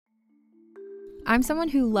I'm someone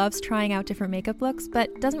who loves trying out different makeup looks,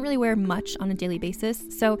 but doesn't really wear much on a daily basis,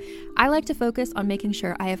 so I like to focus on making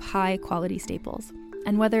sure I have high quality staples.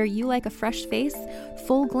 And whether you like a fresh face,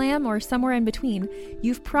 full glam, or somewhere in between,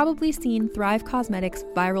 you've probably seen Thrive Cosmetics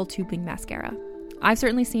Viral Tubing Mascara. I've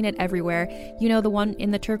certainly seen it everywhere. You know, the one in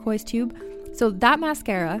the turquoise tube? So that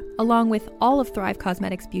mascara, along with all of Thrive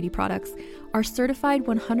Cosmetics beauty products, are certified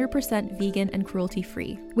 100% vegan and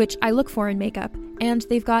cruelty-free, which I look for in makeup, and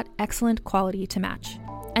they've got excellent quality to match.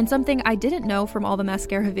 And something I didn't know from all the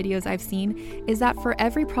mascara videos I've seen is that for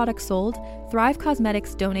every product sold, Thrive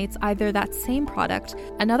Cosmetics donates either that same product,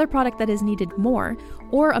 another product that is needed more,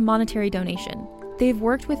 or a monetary donation. They've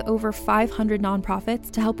worked with over 500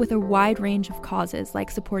 nonprofits to help with a wide range of causes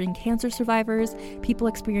like supporting cancer survivors, people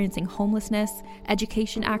experiencing homelessness,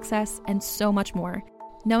 education access, and so much more.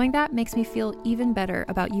 Knowing that makes me feel even better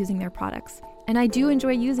about using their products. And I do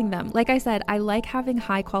enjoy using them. Like I said, I like having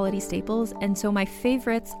high quality staples, and so my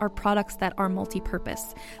favorites are products that are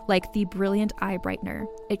multi-purpose, like the Brilliant Eye Brightener.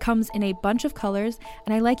 It comes in a bunch of colors,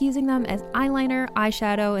 and I like using them as eyeliner,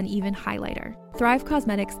 eyeshadow, and even highlighter. Thrive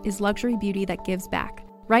Cosmetics is luxury beauty that gives back.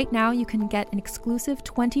 Right now, you can get an exclusive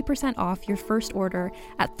 20% off your first order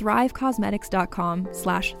at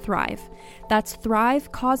thrivecosmetics.com/thrive. That's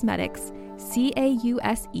Thrive Cosmetics,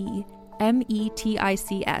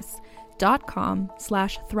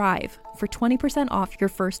 CAUSEMETICS.com/thrive for 20% off your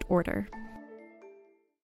first order.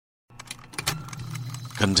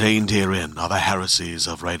 Contained herein are the heresies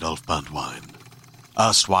of Radolf Burntwine,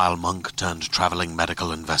 erstwhile monk turned traveling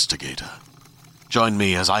medical investigator. Join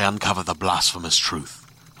me as I uncover the blasphemous truth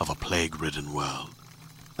of a plague-ridden world,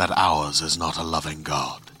 that ours is not a loving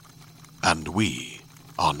God, and we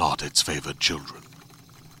are not its favored children.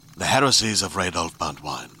 The Heresies of Radolf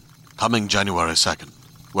Burntwine, coming January 2nd,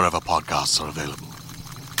 wherever podcasts are available.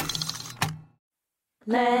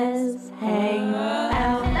 Let's hang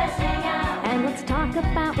out. Let's hang out. And let's talk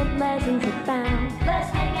about what lesbians have found. Let's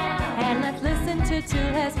hang out. And let's listen to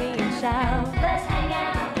two lesbians shout. Let's hang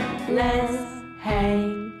out. Let's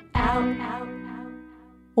hang out.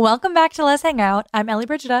 Welcome back to Let's Hang Out. I'm Ellie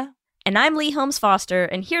Brigida. And I'm Lee Holmes Foster,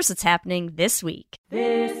 and here's what's happening this week.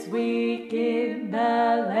 This week in the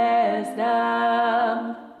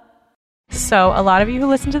Lesdom. So, a lot of you who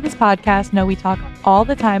listen to this podcast know we talk all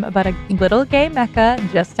the time about a little gay mecca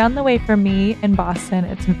just down the way from me in Boston.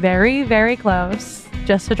 It's very, very close,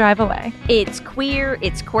 just a drive away. It's queer,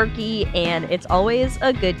 it's quirky, and it's always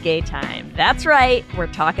a good gay time. That's right, we're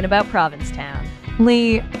talking about Provincetown.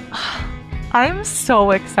 Lee, I'm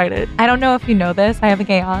so excited. I don't know if you know this. I have a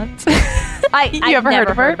gay aunt. I've ever never heard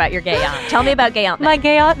of her? heard about your gay aunt. Tell me about gay aunt Meg. My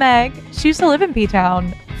gay aunt Meg, she used to live in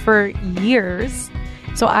P-Town for years.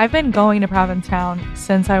 So I've been going to Provincetown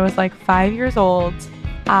since I was like 5 years old.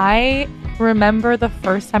 I remember the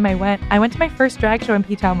first time I went to my first drag show in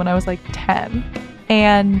P-Town when I was like 10.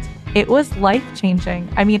 And it was life-changing.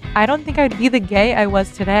 I mean, I don't think I'd be the gay I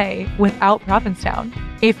was today without Provincetown.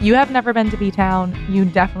 If you have never been to B-Town, you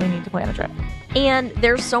definitely need to plan a trip. And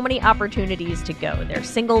there's so many opportunities to go. There's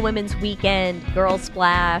Single Women's Weekend, Girl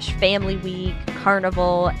Splash, Family Week,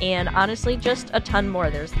 Carnival, and honestly, just a ton more.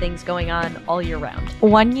 There's things going on all year round.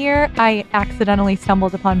 One year, I accidentally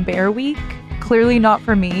stumbled upon Bear Week. Clearly not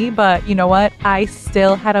for me, but you know what? I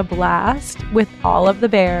still had a blast with all of the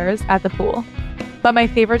bears at the pool. But my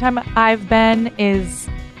favorite time I've been is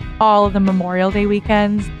all of the Memorial Day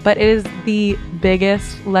weekends, but it is the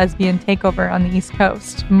biggest lesbian takeover on the East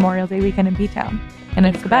Coast, Memorial Day weekend in P-Town. And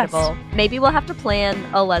it's Incredible. the best. Maybe we'll have to plan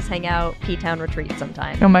a Let's Hang Out P-Town retreat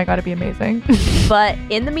sometime. Oh my God, it'd be amazing. But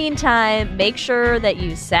in the meantime, make sure that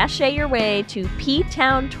you sashay your way to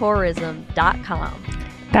ptowntourism.com.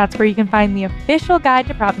 That's where you can find the official guide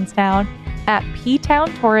to Provincetown at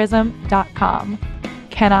ptowntourism.com.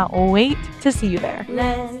 Cannot wait to see you there.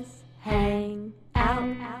 Let's hang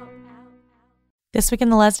out. This Week in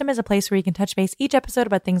the Lesdom is a place where you can touch base each episode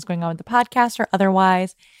about things going on with the podcast or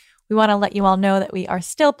otherwise. We want to let you all know that we are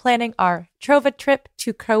still planning our Trova trip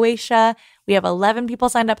to Croatia. We have 11 people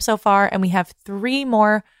signed up so far, and we have 3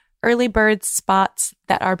 more early bird spots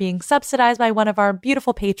that are being subsidized by one of our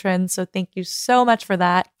beautiful patrons. So thank you so much for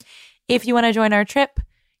that. If you want to join our trip,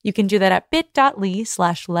 you can do that at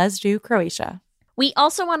bit.ly/LesDoCroatia. We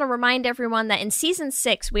also want to remind everyone that in Season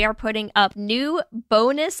 6, we are putting up new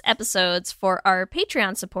bonus episodes for our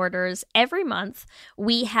Patreon supporters every month.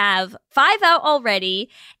 We have 5 out already,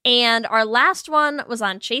 and our last one was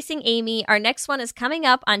on Chasing Amy. Our next one is coming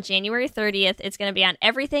up on January 30th. It's going to be on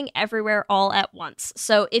Everything, Everywhere, All at Once.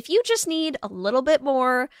 So if you just need a little bit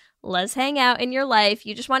more let's hang out in your life.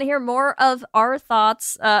 You just want to hear more of our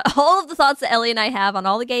thoughts, all of the thoughts that Ellie and I have on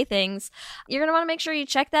all the gay things. You're going to want to make sure you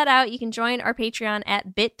check that out. You can join our Patreon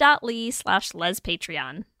at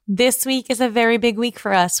bit.ly/lespatreon. This week is a very big week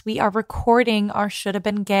for us. We are recording our Should Have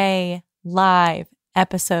Been Gay live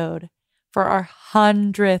episode for our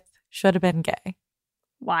 100th Should Have Been Gay.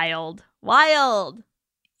 Wild.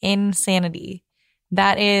 Insanity.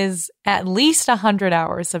 That is at least 100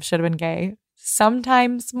 hours of Should Have Been Gay,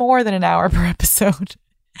 sometimes more than an hour per episode.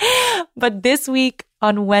 But this week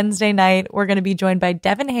on Wednesday night, we're going to be joined by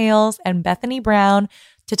Devin Hales and Bethany Brown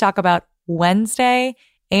to talk about Wednesday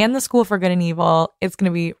and the School for Good and Evil. It's going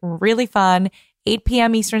to be really fun. 8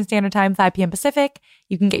 p.m. Eastern Standard Time, 5 p.m. Pacific.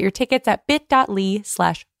 You can get your tickets at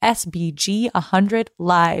bit.ly/SBG100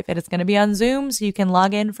 live. It is going to be on Zoom, so you can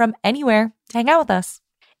log in from anywhere to hang out with us.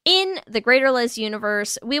 In the Greater Liz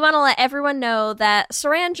universe, we want to let everyone know that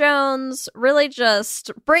Saran Jones really just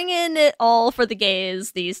bringing it all for the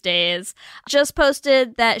gays these days. Just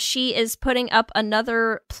posted that she is putting up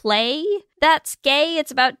another play that's gay. It's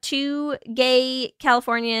about two gay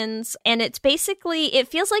Californians, and it's basically, it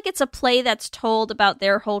feels like it's a play that's told about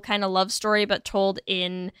their whole kind of love story, but told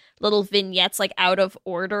in little vignettes, like out of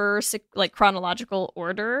order, like chronological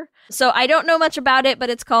order. So I don't know much about it, but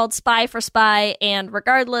it's called Spy for Spy, and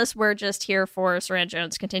regardless, we're just here for Saran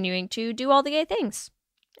Jones continuing to do all the gay things.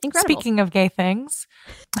 Incredible. Speaking of gay things,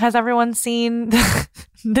 has everyone seen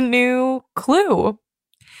the new Clue?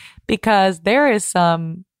 Because there is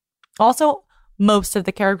some... Also, most of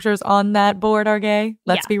the characters on that board are gay.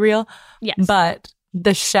 Let's be real. Yes. But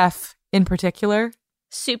the chef in particular.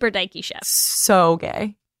 Super dykey chef. So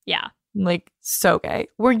gay. Yeah. Like, so gay.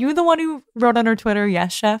 Were you the one who wrote on her Twitter,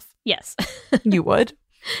 yes, chef? Yes. You would?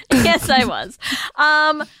 Yes, I was.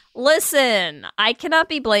 Listen, I cannot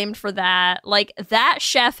be blamed for that. Like, that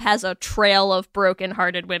chef has a trail of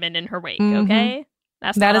broken-hearted women in her wake, okay?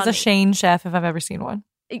 That is a Shane chef if I've ever seen one.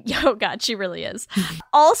 Oh, God, she really is.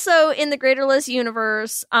 Also, in the Greater Liz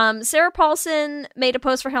universe, Sarah Paulson made a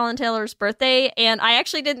post for Helen Taylor's birthday, and I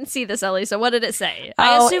actually didn't see this, Ellie, so what did it say?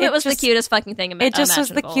 I assume it was the cutest fucking thing imaginable. It just was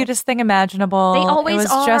the cutest thing imaginable. They always It was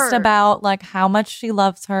are. just about, like, how much she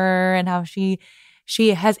loves her and how she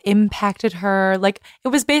has impacted her. Like, it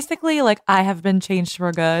was basically, like, I have been changed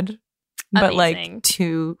for good. But, Amazing.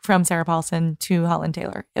 like, from Sarah Paulson to Helen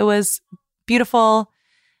Taylor. It was beautiful.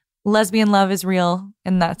 Lesbian love is real,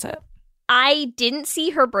 and that's it. I didn't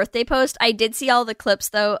see her birthday post. I did see all the clips,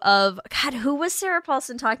 though, of, God, who was Sarah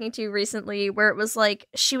Paulson talking to recently, where it was like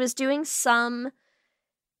she was doing some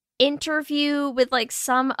interview with, like,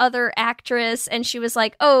 some other actress, and she was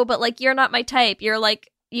like, oh, but, like, you're not my type. You're,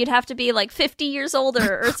 like, you'd have to be, like, 50 years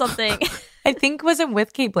older or something. I think, was it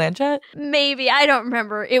with Cate Blanchett? Maybe. I don't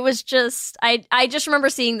remember. It was just, I just remember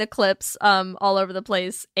seeing the clips all over the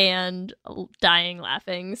place and dying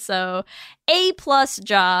laughing. So, A+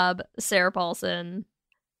 job, Sarah Paulson.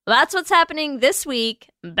 That's what's happening this week.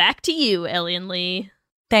 Back to you, Ellie and Lee.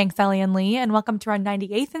 Thanks, Ellie and Lee, and welcome to our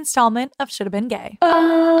 98th installment of Should Have Been Gay.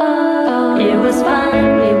 Oh, it was fun,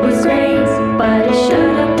 it was great, but it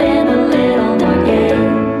should have been a little more gay.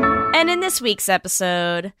 And in this week's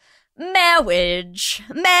episode, marriage.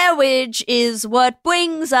 Marriage is what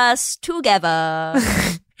brings us together.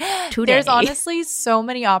 Today. There's honestly so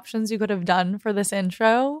many options you could have done for this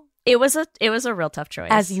intro. It was a real tough choice.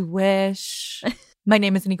 As you wish. My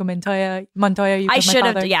name is Nico Montoya. You I should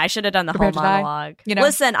have done the whole monologue. You know?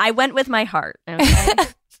 Listen, I went with my heart. Okay?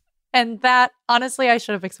 And that, honestly, I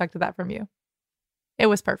should have expected that from you. It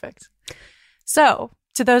was perfect. So,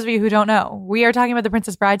 to those of you who don't know, we are talking about The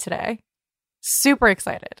Princess Bride today. Super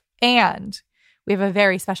excited. And we have a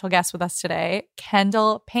very special guest with us today,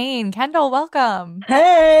 Kendall Payne. Kendall, welcome.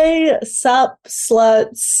 Hey, sup,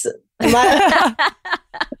 sluts. Am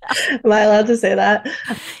I allowed to say that?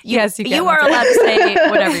 Yes, you can. You are allowed to say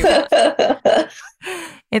whatever you want.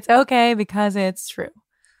 It's okay because it's true.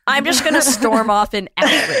 I'm just going to storm off in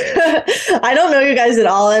outrage. I don't know you guys at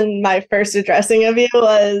all, and my first addressing of you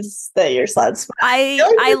was that you're sluts.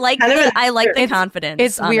 I like the confidence.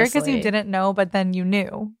 It's weird because honestly. you didn't know, but then you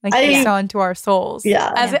knew. Like, you saw into our souls.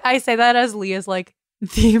 Yeah. I say that as Lee is like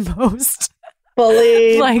the most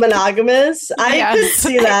fully like, monogamous. I could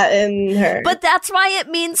see that in her. But that's why it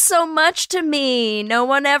means so much to me. No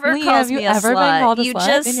one ever Lee, calls have me you a ever slut. been called a you slut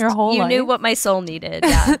just in your whole life? knew what my soul needed.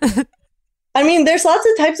 Yeah. I mean, there's lots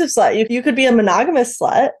of types of slut. You could be a monogamous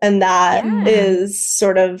slut, and that is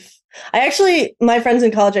sort of... my friends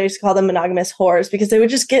in college, I used to call them monogamous whores because they would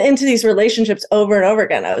just get into these relationships over and over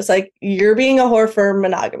again. I was like, you're being a whore for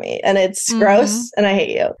monogamy, and it's gross, and I hate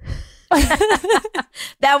you.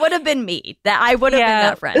 That would have been me. That I would have been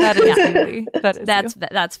that friend. That is Julie.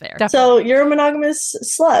 That's fair. Definitely. So you're a monogamous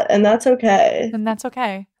slut, and that's okay. And that's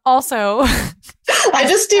okay. Also, I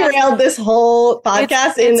just derailed this whole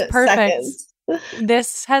podcast it's in perfect. seconds.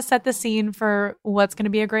 This has set the scene for what's going to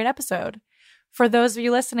be a great episode. For those of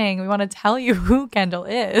you listening, we want to tell you who Kendall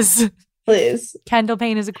is. Please. Kendall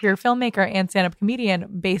Payne is a queer filmmaker and stand-up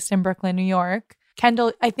comedian based in Brooklyn, New York.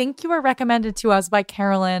 Kendall, I think you were recommended to us by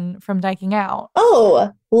Carolyn from Diking Out.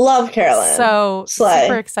 Oh, love Carolyn. So Slay.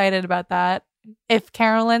 super excited about that. If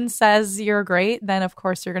Carolyn says you're great, then of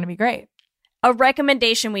course you're going to be great. A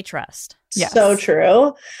recommendation we trust. Yes. So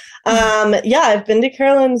true. I've been to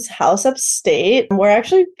Carolyn's house upstate. We're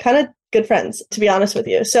actually kind of good friends, to be honest with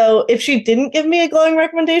you. So if she didn't give me a glowing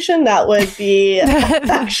recommendation, that would be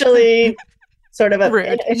actually sort of a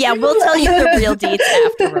rude. Yeah, we'll tell you the real deets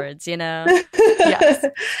afterwards, you know? Yes.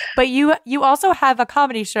 But you also have a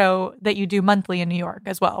comedy show that you do monthly in New York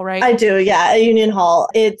as well, right? I do, yeah, at Union Hall.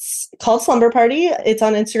 It's called Slumber Party. It's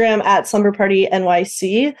on Instagram at Slumber Party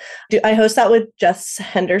NYC. I host that with Jess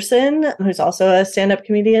Henderson, who's also a stand-up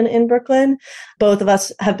comedian in Brooklyn. Both of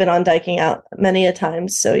us have been on Diking Out many a time.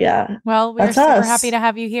 So yeah. Well, we're That's super us. happy to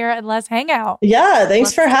have you here at Let's Hang Out. Yeah,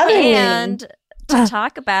 thanks for having me. And to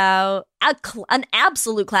talk about an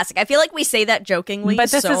absolute classic. I feel like we say that jokingly,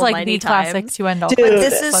 But this so is like many the classic times. to end all. Dude. classics,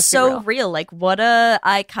 This is let's be so real. Like, what a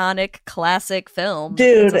iconic classic film, The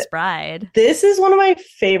Dude. Princess Bride. This is one of my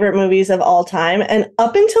favorite movies of all time. And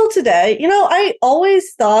up until today, I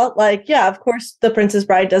always thought of course, The Princess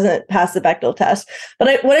Bride doesn't pass the Bechdel test.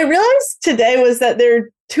 But what I realized today was that there are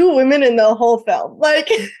two women in the whole film. Like,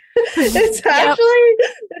 it's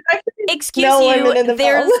actually Excuse no women in you, the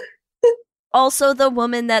there's film. also the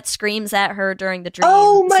woman that screams at her during the dream.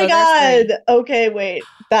 Oh my So there's three. God. Okay, wait.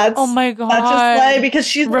 That's Oh my God. That's just slay because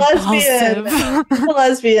she's lesbian. Repulsive. She's a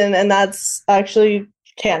lesbian, and that's actually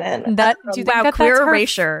canon. Do you think Wow, that queer that's her,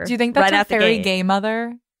 erasure Do you think that's right her out the fairy gate. gay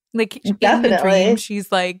mother? Like in the Definitely. dream,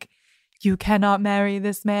 she's like, "You cannot marry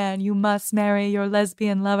this man. You must marry your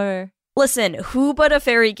lesbian lover." Listen, who but a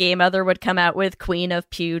fairy gay mother would come out with Queen of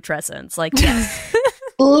Putrescence? Like, yes.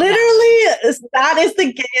 Literally, that is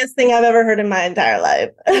the gayest thing I've ever heard in my entire life.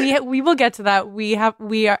 we will get to that. We have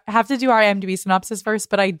to do our IMDb synopsis first,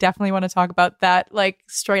 but I definitely want to talk about that like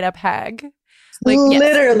straight up hag. Like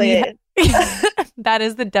Literally. that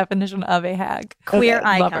is the definition of a hag. Queer Okay.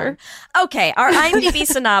 icon. Lover. Okay, our IMDb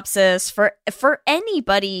synopsis for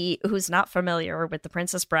anybody who's not familiar with The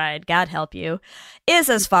Princess Bride, God help you, is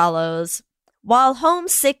as follows. While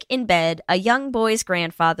homesick in bed, a young boy's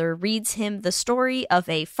grandfather reads him the story of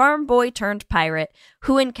a farm boy turned pirate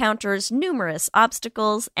who encounters numerous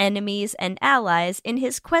obstacles, enemies, and allies in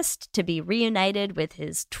his quest to be reunited with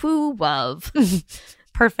his true love.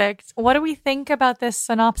 Perfect. What do we think about this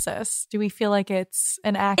synopsis? Do we feel like it's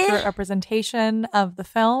an accurate representation of the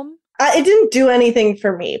film? It didn't do anything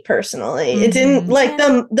for me personally. It didn't like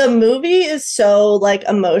the movie is so like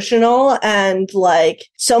emotional and like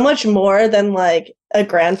so much more than like a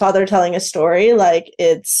grandfather telling a story. Like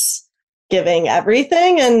it's giving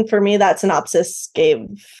everything. And for me, that synopsis gave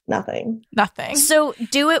nothing. Nothing. So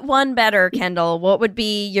do it one better, Kendall. What would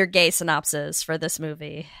be your gay synopsis for this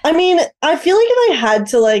movie? I mean, I feel like if I had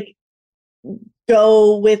to like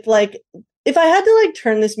go with like if I had to like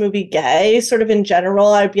turn this movie gay, sort of in general,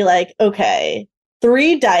 I'd be like, okay,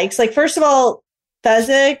 3 dykes. Like, first of all,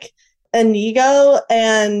 Fezzik, Inigo,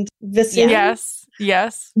 and Vicini.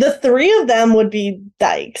 Yes. The 3 of them would be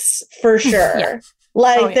dykes for sure. Yeah.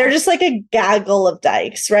 Like, they're just like a gaggle of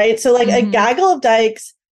dykes, right? So, like, a gaggle of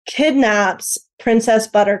dykes kidnaps Princess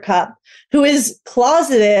Buttercup, who is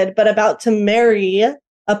closeted but about to marry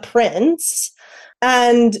a prince.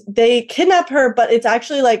 And they kidnap her, but it's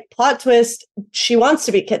actually like plot twist. She wants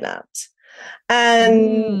to be kidnapped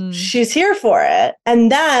and she's here for it.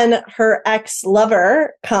 And then her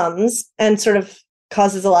ex-lover comes and sort of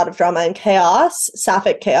causes a lot of drama and chaos,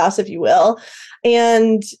 sapphic chaos, if you will.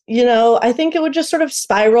 And, I think it would just sort of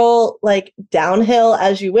spiral like downhill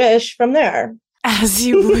as you wish from there. As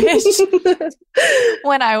you wish.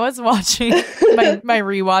 When I was watching my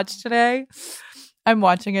rewatch today, I'm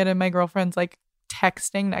watching it and my girlfriend's like,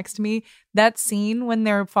 texting next to me, that scene when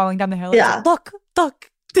they're falling down the hill. Yeah. Like,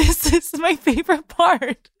 look, this is my favorite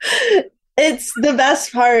part. It's the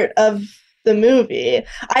best part of the movie.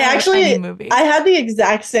 I had the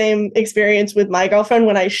exact same experience with my girlfriend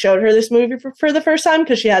when I showed her this movie for the first time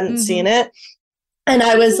because she hadn't seen it. And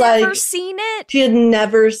I was like, never seen it? She had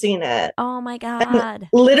never seen it. Oh my God. And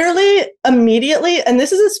literally immediately, and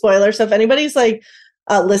this is a spoiler, so if anybody's like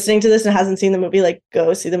listening to this and hasn't seen the movie, like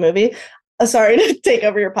go see the movie. sorry to take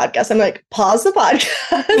over your podcast. I'm like, pause the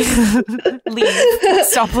podcast. Leave.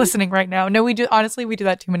 Stop listening right now. No, we do. Honestly, we do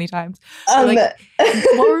that too many times. What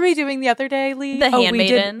were we doing the other day, Lee? The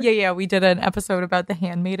Handmaiden. We did an episode about The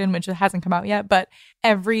Handmaiden, which hasn't come out yet. But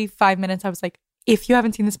every 5 minutes, I was like, if you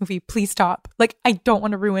haven't seen this movie, please stop. Like, I don't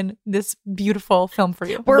want to ruin this beautiful film for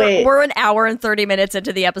you. We're an hour and 30 minutes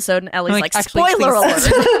into the episode, and Ellie's like, actually, spoiler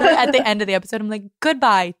alert. At the end of the episode, I'm like,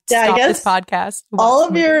 goodbye. Stop this podcast. All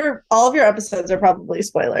of your episodes are probably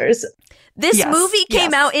spoilers. This movie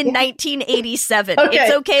came out in 1987. Okay.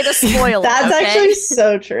 It's okay to spoil it. That's okay? actually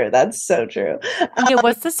so true. That's so true.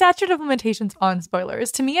 What's the statute of limitations on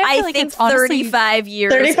spoilers? To me, I feel like think it's honestly 35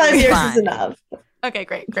 years. 35 years fine. is enough. Okay,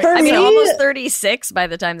 great. For I mean, me, almost 36 by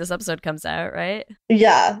the time this episode comes out, right?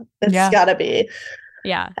 Yeah, it's gotta be.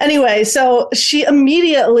 Yeah. Anyway, so she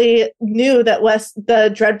immediately knew that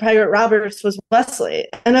the Dread Pirate Roberts was Wesley.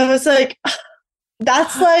 And I was like,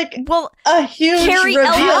 that's like a huge Carrie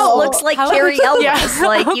reveal. Elvis looks like Carrie Elvis.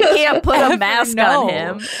 Like, you can't put a mask on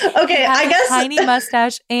him. Okay, I guess tiny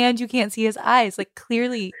mustache, and you can't see his eyes. Like,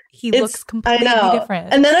 clearly he looks completely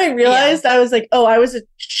different. And then I realized I was like, oh, I was a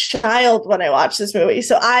child when I watched this movie.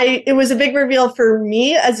 So it was a big reveal for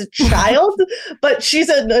me as a child, but she's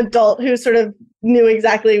an adult who sort of knew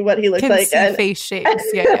exactly what he looked like. See and face shapes.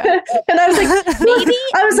 Yeah. And I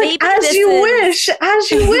was like, as you wish,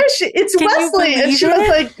 it's Wesley. And she was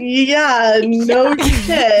like, yeah, no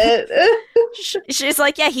shit. She's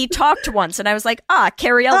like, yeah, he talked once. And I was like,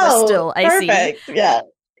 Carrie Elvis still, I perfect. see. Yeah.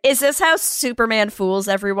 Is this how Superman fools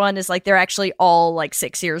everyone? Is like they're actually all like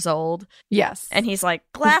 6 years old? Yes. And he's like,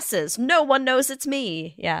 glasses, no one knows it's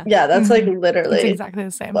me. Yeah. Yeah, that's like literally it's exactly the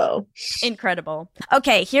same. Whoa. Incredible.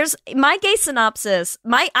 Okay, here's my gay synopsis.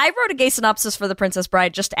 I wrote a gay synopsis for The Princess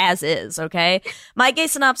Bride just as is, okay? My gay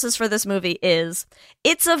synopsis for this movie is,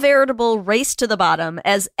 it's a veritable race to the bottom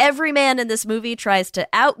as every man in this movie tries to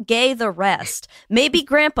out-gay the rest. Maybe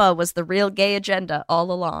Grandpa was the real gay agenda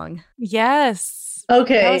all along. Yes.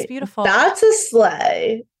 Okay, that was beautiful. That's a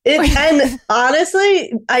slay. And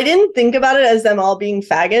honestly, I didn't think about it as them all being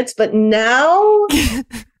faggots, but now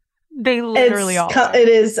they literally all. It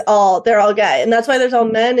is all. They're all gay, and that's why there's all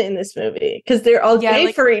men in this movie because they're all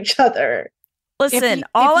gay for each other. Listen,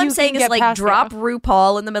 all I'm saying is like drop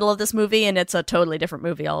RuPaul in the middle of this movie, and it's a totally different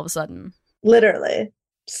movie all of a sudden. Literally.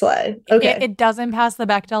 Slay. Okay. It doesn't pass the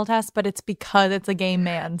Bechdel test, but it's because it's a gay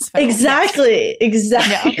man's film. Exactly.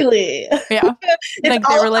 Yeah. Like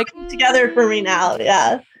they were like together for me now.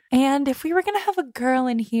 Yeah. And if we were gonna have a girl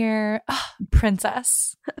in here,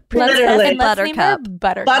 Princess. Literally. Buttercup.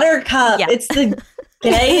 Buttercup. Yeah. It's the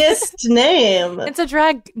gayest name. It's a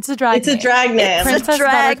drag name. Princess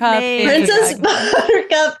Buttercup name. Princess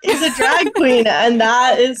Buttercup is a drag queen, and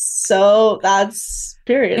that's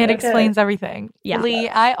period. It explains everything. Yeah. Lee,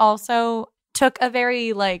 I also took a very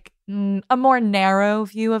a more narrow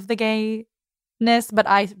view of the gayness, but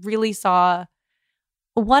I really saw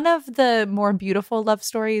one of the more beautiful love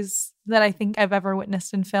stories that I think I've ever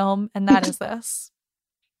witnessed in film, and that is this.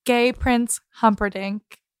 Gay Prince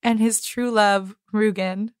Humperdinck and his true love,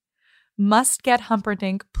 Rugen, must get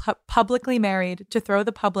Humperdinck publicly married to throw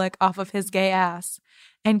the public off of his gay ass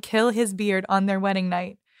and kill his beard on their wedding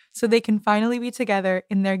night so they can finally be together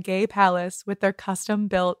in their gay palace with their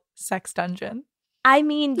custom-built sex dungeon. I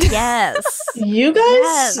mean, yes. You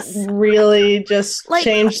guys really just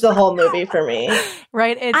changed the whole movie for me.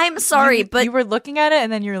 Right? I'm sorry, but you were looking at it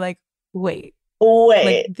and then you were like, wait.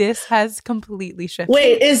 Like, this has completely shifted.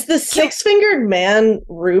 Wait, is the six-fingered man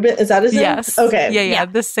Ruben? Is that his name? Yes. Okay. Yeah.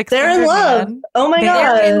 The six-fingered They're in love. Man. Oh my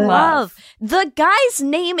God. They're in love. The guy's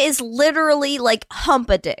name is literally like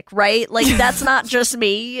Humpadick, right? Like, that's not just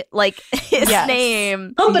me. Like, his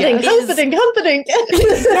name. Humpadick.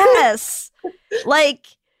 Yes. Like,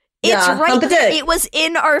 it's right Humpadick. there. It was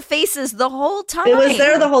in our faces the whole time. It was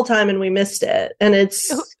there the whole time and we missed it. And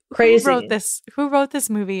it's crazy. Who wrote this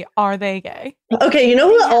movie? Are they gay? Okay, you know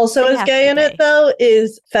who also is gay in it, though?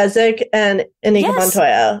 Is Fezzik and Inigo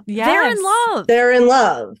Montoya. Yes. They're in love. They're in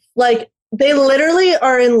love. Like, they literally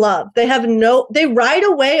are in love. They ride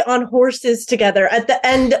away on horses together at the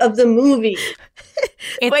end of the movie.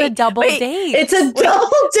 It's a double date. It's a double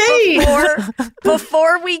date.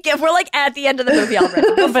 Before we get, we're like at the end of the movie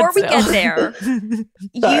already. Before we get there,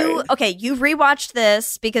 you rewatched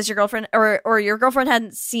this because your girlfriend or your girlfriend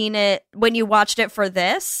hadn't seen it when you watched it for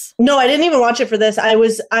this. No, I didn't even watch it for this. I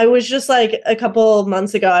was just like a couple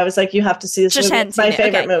months ago. I was like, you have to see this movie. It's my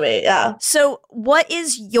favorite movie. Yeah. So, what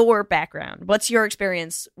is your background? What's your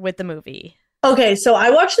experience with the movie? Okay, so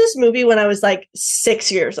I watched this movie when I was like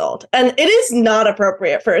 6 years old, and it is not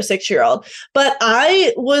appropriate for a 6-year-old. But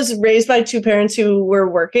I was raised by two parents who were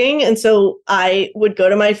working, and so I would go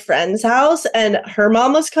to my friend's house, and her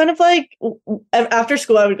mom was kind of like, after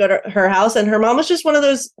school, I would go to her house, and her mom was just one of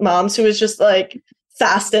those moms who was just like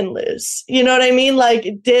fast and loose. You know what I mean?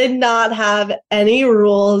 Like, did not have any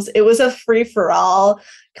rules. It was a free for all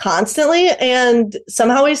constantly, and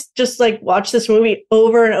somehow we just like watched this movie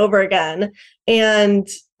over and over again, and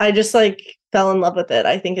I just like fell in love with it.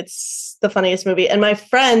 I think it's the funniest movie, and my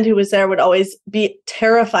friend who was there would always be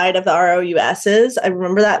terrified of the ROUSs. I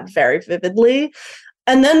remember that very vividly,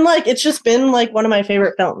 and then like it's just been like one of my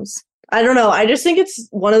favorite films. I don't know, I just think it's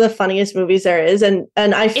one of the funniest movies there is, and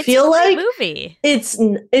I feel like movie. It's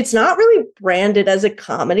not really branded as a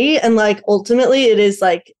comedy, and like ultimately it is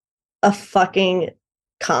like a fucking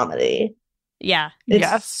comedy. Yeah.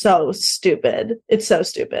 It's so stupid. It's so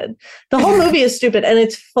stupid. The whole movie is stupid, and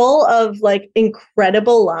it's full of like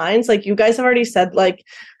incredible lines. Like you guys have already said like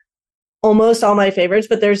almost all my favorites,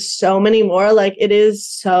 but there's so many more. Like it is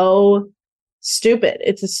so stupid.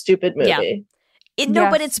 It's a stupid movie. Yeah.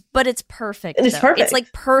 But it's perfect. And it's perfect. It's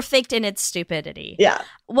like perfect in its stupidity. Yeah.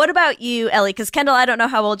 What about you, Ellie? Because Kendall, I don't know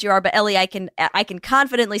how old you are, but Ellie, I can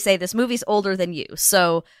confidently say this movie's older than you.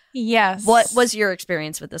 So yes, what was your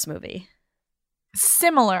experience with this movie?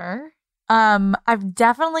 Similar. I've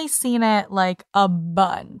definitely seen it like a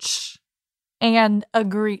bunch, and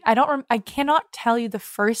agree. I cannot tell you the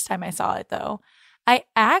first time I saw it though. I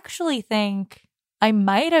actually think I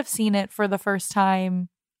might have seen it for the first time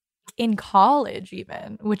in college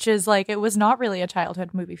even, which is like, it was not really a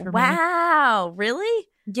childhood movie for me. Wow, really?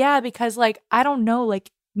 Yeah, because like, I don't know, like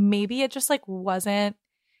maybe it just like wasn't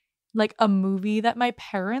like a movie that my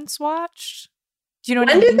parents watched. Do you know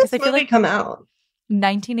what I mean? When did this movie like come out?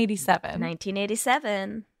 1987.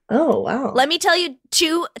 1987. Oh, wow. Let me tell you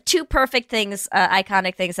two perfect things,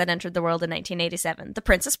 iconic things that entered the world in 1987. The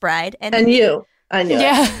Princess Bride and you. I knew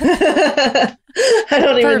it. I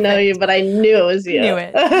don't even know you, but I knew it was you. Knew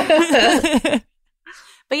it.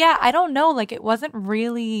 But yeah, I don't know. Like, it wasn't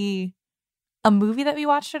really a movie that we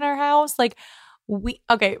watched in our house. Like,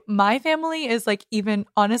 my family is like, even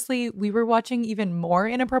honestly, we were watching even more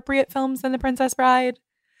inappropriate films than The Princess Bride.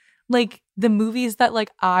 Like, the movies that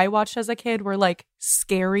like I watched as a kid were like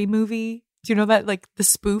Scary Movie. Do you know that? Like the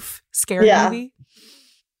spoof Scary Movie?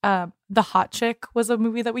 The Hot Chick was a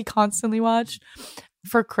movie that we constantly watched.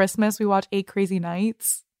 For Christmas, we watched 8 Crazy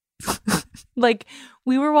Nights. Like,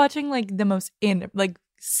 we were watching like the most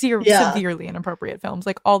severely inappropriate films.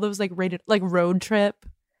 Like all those like rated, like Road Trip.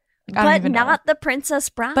 Like, but not The Princess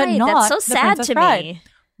Bride. But not That's so sad to me.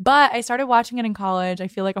 But I started watching it in college. I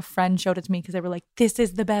feel like a friend showed it to me because they were like, this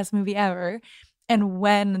is the best movie ever. And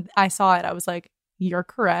when I saw it, I was like, you're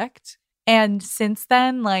correct. And since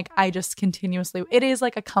then, like, I just continuously, it is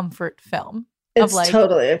like a comfort film. It's like,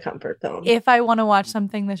 totally a comfort film. If I want to watch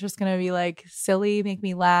something that's just going to be like silly, make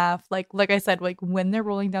me laugh, like I said, like when they're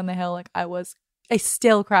rolling down the hill, like I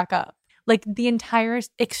still crack up. Like the entire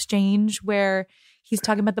exchange where he's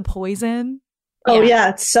talking about the poison. Oh yeah,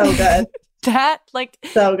 it's so good. That like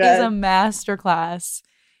so good. Is a masterclass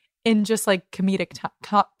in just like comedic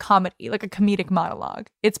comedy, like a comedic monologue.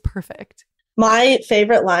 It's perfect. My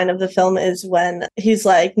favorite line of the film is when he's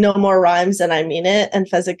like, no more rhymes and I mean it. And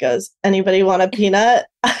Fezzik goes, anybody want a peanut?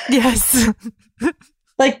 Yes.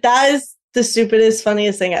 Like that is the stupidest,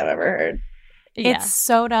 funniest thing I've ever heard. Yeah. It's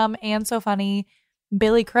so dumb and so funny.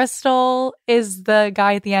 Billy Crystal is the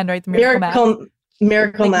guy at the end, right? The Miracle Max.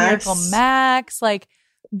 Miracle Max. Miracle Max. Like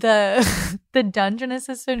the dungeon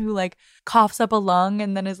assistant who like coughs up a lung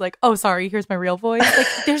and then is like, oh, sorry, here's my real voice. Like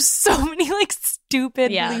there's so many like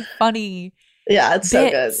stupidly funny it's so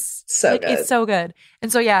good. So like, good. It's so good. And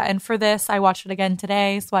so yeah, and for this I watched it again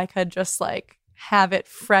today so I could just like have it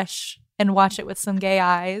fresh and watch it with some gay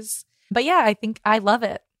eyes. But yeah, I think I love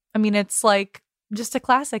it. I mean, it's like just a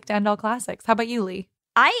classic to end all classics. How about you, Lee?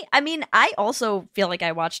 I mean, I also feel like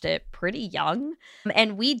I watched it pretty young,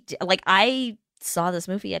 and I saw this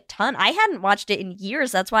movie a ton. I hadn't watched it in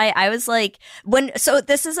years. That's why I was like, so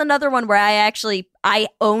this is another one where I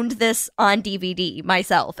owned this on DVD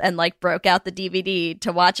myself and like broke out the DVD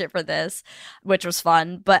to watch it for this, which was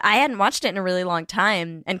fun. But I hadn't watched it in a really long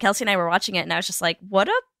time. And Kelsey and I were watching it, and I was just like, what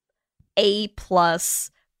A+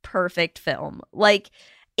 perfect film. Like,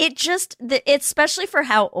 it just, especially for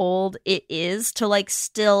how old it is, to like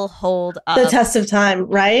still hold up the test of time,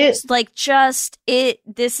 right? Like,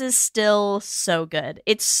 this is still so good.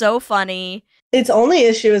 It's so funny. Its only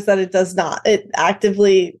issue is that it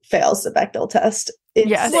actively fails the Bechdel test.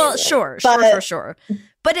 Yes. Well, sure.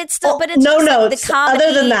 But it's still, but it's no just, notes. the comedy,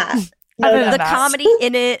 other than that, the comedy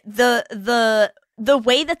in it, the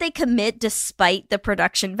way that they commit despite the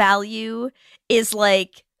production value is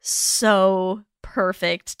like so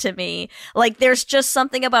perfect to me. Like there's just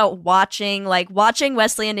something about watching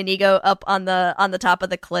Wesley and Inigo up on the top of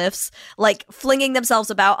the cliffs, like flinging themselves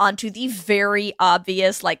about onto the very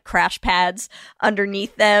obvious like crash pads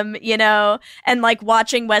underneath them, you know, and like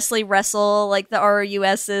watching Wesley wrestle like the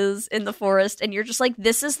RUSs in the forest, and you're just like,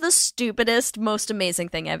 this is the stupidest, most amazing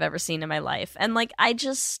thing I've ever seen in my life. And like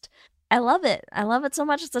I love it. I love it so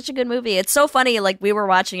much. It's such a good movie. It's so funny. Like we were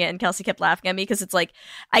watching it and Kelsey kept laughing at me because it's like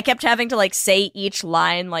I kept having to like say each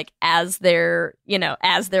line like as they're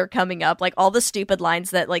coming up, like all the stupid lines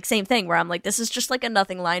that like same thing where I'm like, this is just like a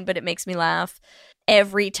nothing line, but it makes me laugh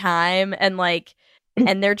every time. And like,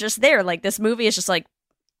 and they're just there. Like this movie is just like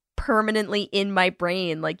permanently in my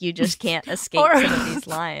brain. Like you just can't escape some of these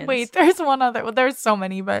lines. Wait, there's one other. Well, there's so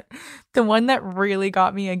many, but the one that really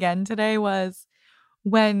got me again today was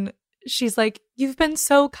when she's like, you've been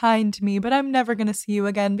so kind to me, but I'm never going to see you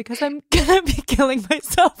again because I'm going to be killing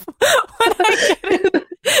myself when I get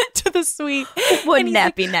to the suite. Wouldn't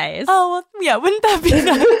that be nice? Oh, well, yeah, wouldn't that be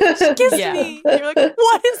nice? Kiss me. And you're like,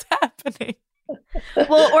 what is happening?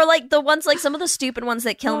 Well, or like the ones, like some of the stupid ones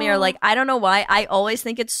that kill me are like, I don't know why. I always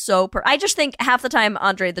think it's so I just think half the time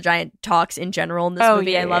Andre the Giant talks in general in this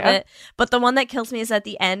movie. I love it. But the one that kills me is at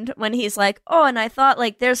the end when he's like, oh, and I thought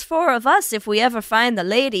like there's 4 of us if we ever find the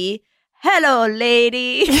lady. Hello,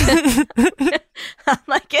 lady. I'm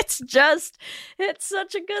like, it's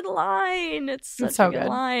such a good line. It's such a good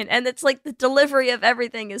line. And it's like the delivery of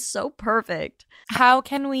everything is so perfect. How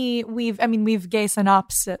can we've gay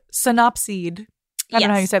synopsied. I don't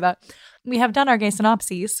know how you say that. We have done our gay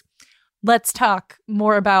synopses. Let's talk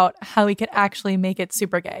more about how we could actually make it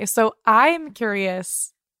super gay. So I'm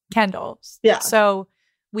curious, Kendall. Yeah. So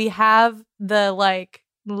we have the like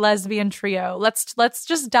lesbian trio. Let's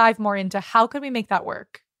just dive more into how could we make that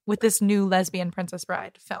work with this new lesbian Princess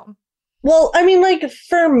Bride film. Well, I mean, like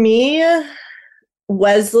for me,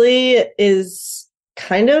 Wesley is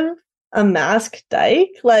kind of a mask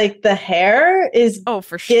dyke. Like the hair is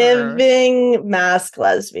for sure giving mask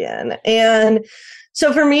lesbian. And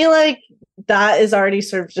so for me, like that is already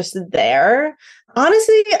sort of just there.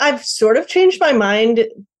 Honestly, I've sort of changed my mind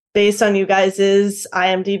based on you guys'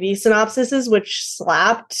 IMDb synopsises, which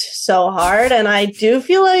slapped so hard. And I do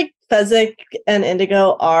feel like Fezzik and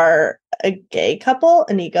Indigo are a gay couple,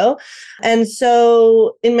 Inigo. And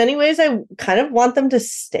so in many ways, I kind of want them to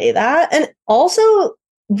stay that. And also,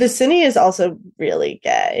 Vicini is also really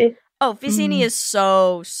gay. Oh, Vicini is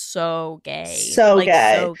so gay. So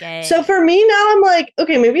gay. So for me now, I'm like,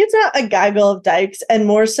 okay, maybe it's not a gaggle of dykes and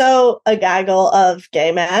more so a gaggle of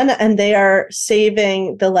gay men. And they are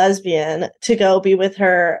saving the lesbian to go be with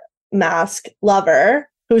her masked lover,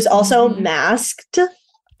 who's also masked.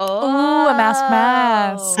 Oh, a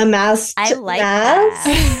mask. A masked I like mask.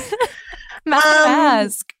 that.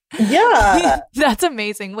 Mask. Yeah. That's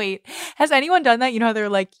amazing. Wait, has anyone done that? You know how they're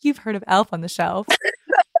like, you've heard of Elf on the Shelf.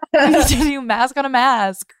 You mask on a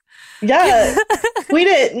mask. Yeah. Tweet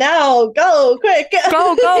it now. Go quick.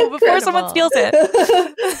 Go before someone steals it.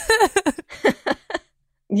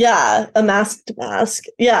 Yeah, a masked mask.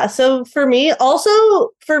 Yeah. So for me,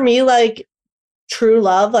 like true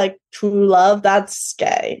love, that's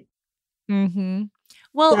gay. Mm-hmm.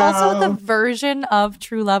 Well, also the version of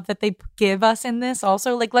true love that they give us in this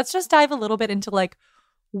also, like, let's just dive a little bit into like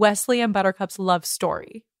Wesley and Buttercup's love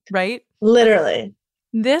story, right? Literally.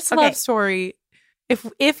 This love story,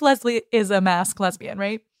 if Leslie is a masked lesbian,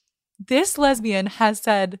 right? This lesbian has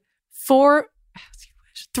said 3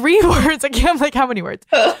 words. I'm like, how many words?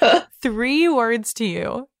 3 words to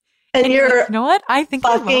you. And you're like, you know what? I think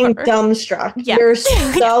fucking dumbstruck. Yeah. You're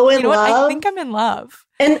so in love. I think I'm in love.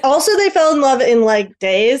 And also they fell in love in like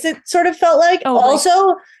days, it sort of felt like.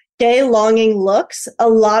 Also, gay longing looks. A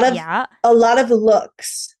lot of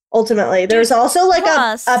looks. Ultimately, there's also like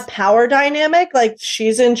a power dynamic. Like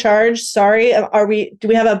she's in charge. Sorry, do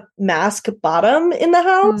we have a mask bottom in the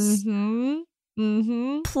house?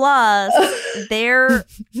 Plus,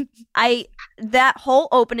 that whole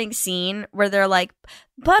opening scene where they're like,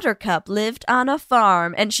 Buttercup lived on a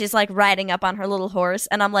farm, and she's like riding up on her little horse,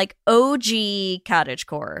 and I'm like, OG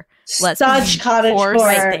cottagecore. Such cottagecore.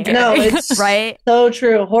 Right there. No, it's right. So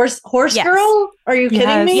true. Horse girl? Are you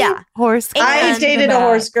kidding me? Yeah, horse. I dated a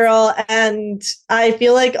horse girl, and I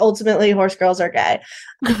feel like ultimately horse girls are gay.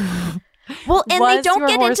 Well, and they don't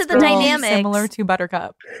get into the dynamics similar to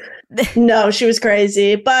Buttercup. No, she was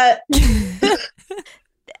crazy, but is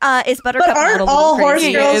Buttercup? But aren't all horse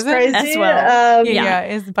girls crazy as well? Yeah,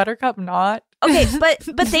 is Buttercup not? Okay, but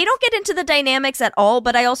they don't get into the dynamics at all.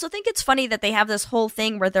 But I also think it's funny that they have this whole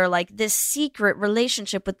thing where they're like this secret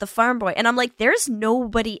relationship with the farm boy, and I'm like, there's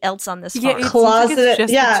nobody else on this farm. It seems like it's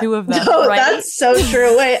just the two of them. No, right? that's so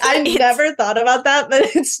true. Wait, I never thought about that, but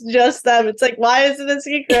it's just them. It's like, why is it a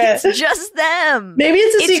secret? It's just them. Maybe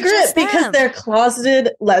it's a It's secret just because them. they're closeted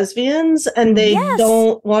lesbians and they Yes.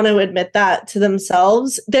 don't want to admit that to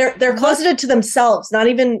themselves. They're closeted to themselves. Not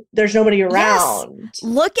even there's nobody around.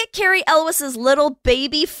 Look at Carrie Elwes's little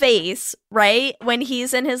baby face, right? When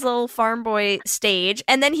he's in his little farm boy stage.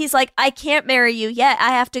 And then he's like, I can't marry you yet. I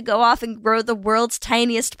have to go off and grow the world's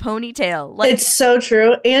tiniest ponytail. Like, It's so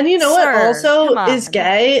true. And you know Sir, what also come on. is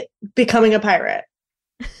gay? Becoming a pirate.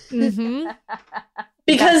 Mm-hmm.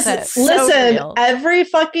 Because That's it. So listen, real. every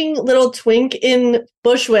fucking little twink in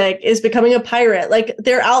Bushwick is becoming a pirate. Like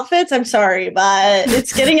their outfits, I'm sorry, but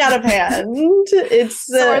it's getting out of hand. It's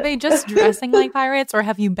So are they just dressing like pirates, or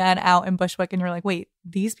have you been out in Bushwick and you're like, wait,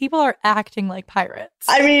 these people are acting like pirates?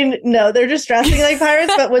 I mean, no, they're just dressing like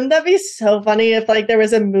pirates, but wouldn't that be so funny if like there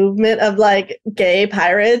was a movement of like gay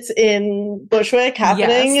pirates in Bushwick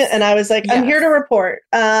happening? Yes. And I was like, I'm Yes. here to report.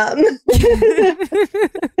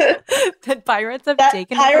 That pirates have That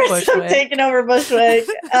taken over pirates have Bushwick. taken over Bushwick.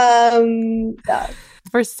 Yeah.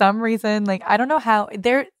 For some reason, like I don't know how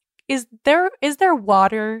is there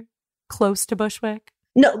water close to Bushwick?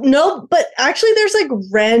 No, but actually there's like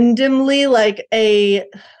randomly like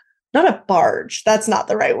not a barge. That's not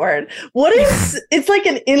the right word. What is, it's like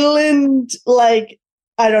an inland, like,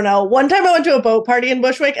 I don't know. One time I went to a boat party in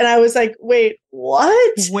Bushwick and I was like, wait,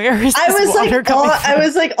 what? Where is I this was water like, coming I from?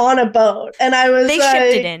 was like on a boat and I was they like,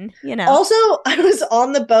 shipped it in, you know. also, I was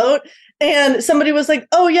on the boat and somebody was like,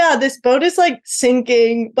 oh yeah, this boat is like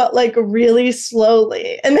sinking, but like really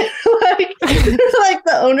slowly. And they're like, like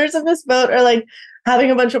the owners of this boat are like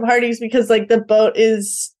having a bunch of parties because like the boat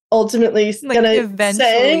is ultimately Like gonna eventually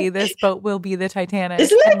sink. this boat will be the Titanic.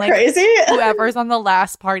 Isn't that and, like, crazy? whoever's on the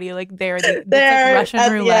last party, like they're They're like at Russian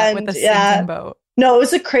the roulette end, with a yeah. sinking boat. No, it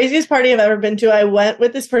was the craziest party I've ever been to. I went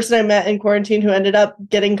with this person I met in quarantine who ended up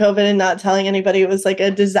getting COVID and not telling anybody. It was like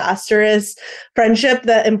a disastrous friendship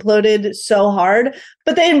that imploded so hard.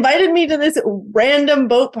 But they invited me to this random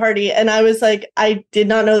boat party. And I was like, I did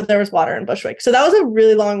not know that there was water in Bushwick. So that was a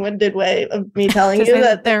really long-winded way of me telling To you say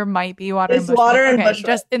that there might be water in there's Bushwick. water in Okay, Bushwick.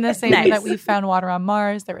 just in the same way Nice. that we found water on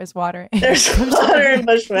Mars, there is water in there's Bushwick. water in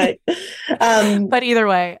Bushwick. But either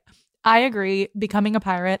way, I agree. Becoming a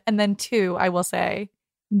pirate, and then two, I will say,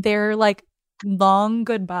 their like long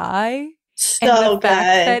goodbye, and So the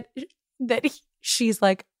fact gay. that she's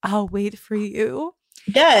like, "I'll wait for you."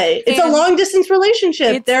 Gay. It's a And long-distance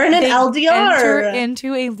relationship. They're in an they enter LDR.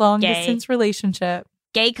 into a long Gay. distance relationship.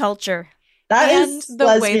 Gay culture. That And is the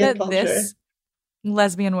way lesbian that culture. this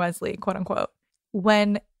lesbian Wesley, quote unquote,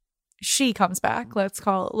 when she comes back, let's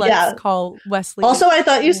call Wesley. Also, I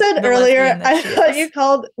thought you said the earlier, lesbian that I she thought is. you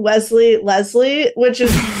called Wesley Leslie, which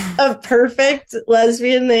is a perfect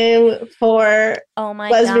lesbian name for Oh my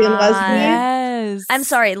Lesbian god. Wesley. Yes. I'm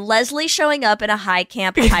sorry, Leslie showing up in a high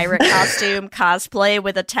camp pirate costume cosplay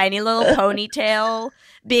with a tiny little ponytail,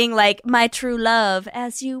 being like, my true love,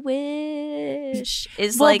 as you wish,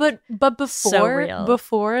 is Well, like but so real.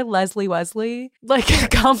 before Leslie Wesley like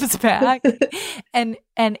comes back and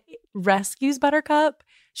rescues Buttercup,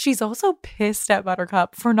 she's also pissed at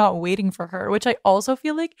Buttercup for not waiting for her, which I also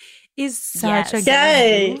feel like is such a Yes.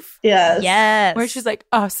 gay Gay. move. Yes. yes. Where she's like,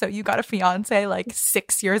 oh, so you got a fiance like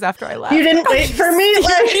 6 years after I left. You didn't wait for me?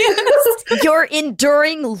 Like, your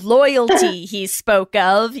enduring loyalty he spoke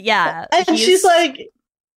of. Yeah. and she's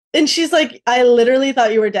like, I literally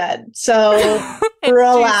thought you were dead. So And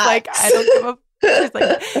relax. she's like, I don't give a. She's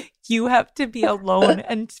like, you have to be alone,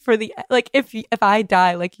 and for the like, if I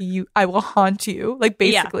die, like I will haunt you. Like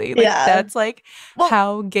basically, like Yeah. that's like Well-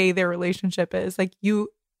 how gay their relationship is. Like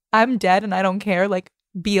I'm dead and I don't care. Like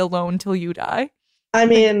be alone till you die. I Like,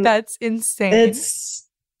 mean, that's insane. it's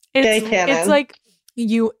gay canon. It's like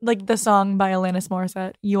you like the song by Alanis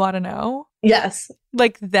Morissette. You ought to know. yes.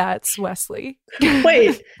 Like that's Wesley.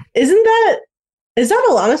 Wait, is that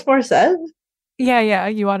Alanis Morissette? Yeah.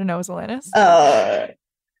 You ought to know is Alanis.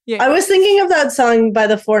 Yeah. I was thinking of that song by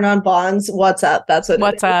the Four Non Bonds. What's up? That's what.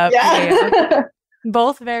 What's it is. up? Yeah.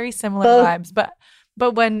 Both very similar Both. vibes,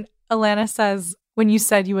 but when Alana says, when you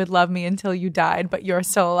said you would love me until you died, but you're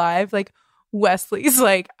still alive, like Wesley's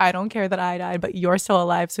like, I don't care that I died, but you're still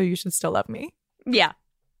alive, so you should still love me. Yeah.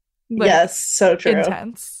 Like, Yes, so true.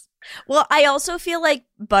 intense. Well, I also feel like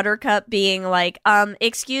Buttercup being like,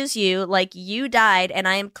 excuse you, like you died and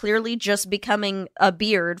I am clearly just becoming a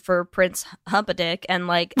beard for Prince Humpadick, and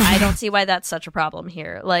like I don't see why that's such a problem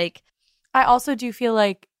here. Like I also do feel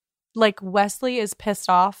like like Wesley is pissed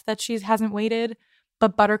off that she hasn't waited,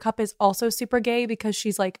 but Buttercup is also super gay because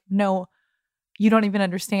she's like, no, you don't even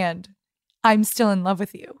understand. I'm still in love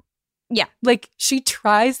with you. Yeah. Like, she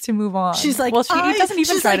tries to move on. She's like, well, she doesn't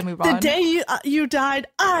even try to move on. The day you died,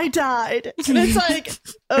 I died. And it's like,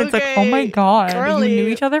 okay, it's like, oh my God, girly. you knew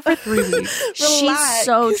each other for 3 weeks. She's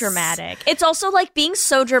so dramatic. It's also like being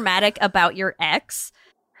so dramatic about your ex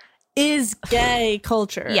is gay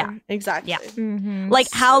culture. Yeah. Exactly. Yeah. Mm-hmm. Like,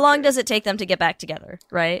 how long does it take them to get back together,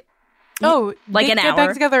 right? Oh, like they an get hour.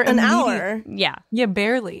 back together An immediately. hour. Yeah. Yeah,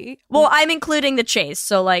 barely. Well, I'm including the chase,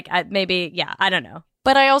 so like I don't know.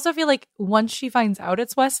 But I also feel like once she finds out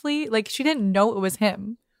it's Wesley, like she didn't know it was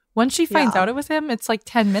him. Once she finds out it was him, it's like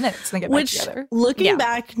 10 minutes and they get back together. Looking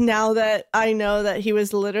back now that I know that he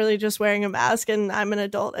was literally just wearing a mask and I'm an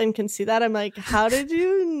adult and can see that, I'm like, how did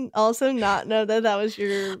you also not know that that was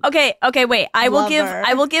your Okay, wait. I lover?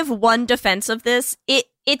 will give one defense of this.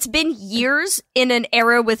 It's been years in an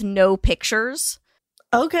era with no pictures.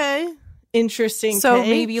 Okay. Interesting. So take.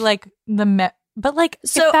 maybe like but like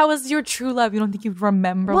So- if that was your true love, you don't think you'd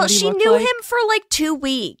remember Well, what he she looked knew like? him for like 2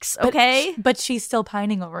 weeks, okay? But she's still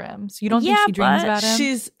pining over him. So you don't Yeah, think she dreams but about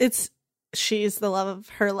him? she's the love of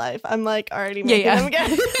her life. I'm like already Yeah, making yeah.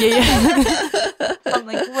 him gay. Yeah. I'm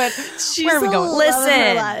like, what? She's Where are we the going? love of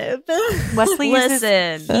her life. Wesley is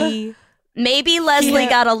Listen. he. Maybe Leslie Yeah.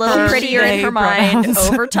 got a little Her prettier in gay her mind brows.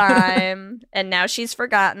 over time, and now she's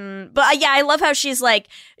forgotten. But yeah, I love how she's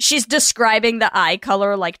describing the eye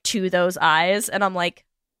color like to those eyes, and I'm like,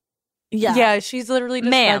 Yeah, she's literally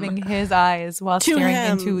Ma'am. describing his eyes while To staring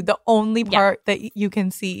him. into the only part that you can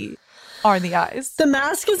see are the eyes. The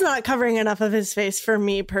mask is not covering enough of his face for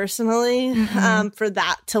me personally, for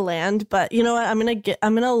that to land. But you know what? I'm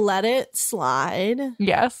gonna let it slide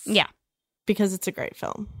Yes. yeah. because it's a great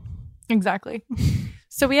film. Exactly.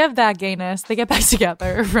 So we have that gayness. They get back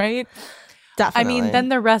together, right? Definitely. I mean, then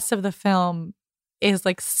the rest of the film is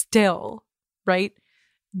like still, right?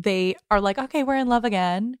 They are like, okay, we're in love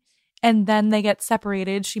again. And then they get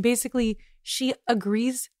separated. She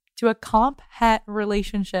agrees to a comp het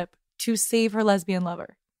relationship to save her lesbian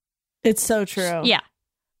lover. it's so true. Yeah.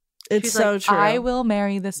 It's She's so like, true. I will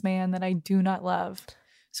marry this man that I do not love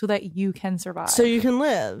so that you can survive. So you can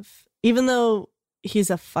live, even though he's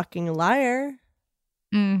a fucking liar.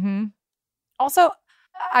 Mm-hmm. Also,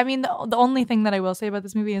 I mean, the only thing that I will say about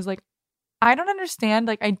this movie is like, I don't understand.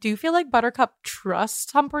 Like, I do feel like Buttercup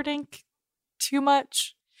trusts Humperdinck too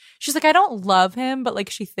much. She's like, I don't love him, but like,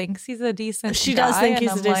 she thinks he's a decent She guy. does think and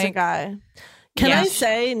he's a I'm decent like, guy. Can I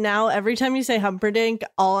say now, every time you say Humperdinck,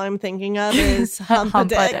 all I'm thinking of is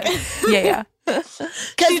Humperdinck. Yeah.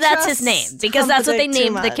 Because that's his name. Because that's what they Humperdinck too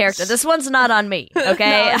named the much. character. This one's not on me,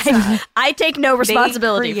 okay? No, it's not. I take no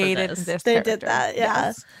responsibility They for created this. They character. did that,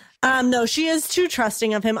 yeah. Yes. No, she is too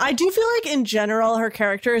trusting of him. I do feel like in general her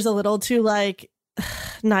character is a little too like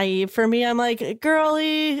naive for me. I'm like,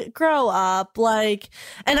 girly, grow up. Like,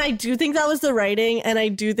 and I do think that was the writing, and I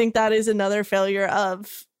do think that is another failure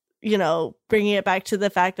of, you know, bringing it back to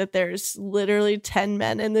the fact that there's literally 10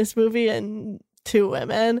 men in this movie and 2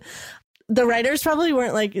 women. The writers probably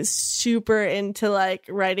weren't like super into like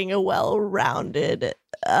writing a well-rounded deep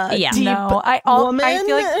No, I woman.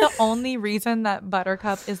 feel like the only reason that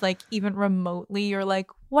Buttercup is like even remotely you're like,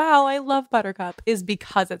 wow, I love Buttercup is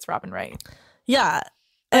because it's Robin Wright. Yeah.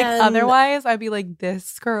 Like And otherwise I'd be like,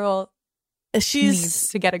 this girl she's needs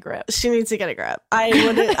to get a grip. She needs to get a grip.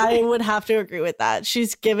 I would have to agree with that.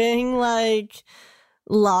 She's giving like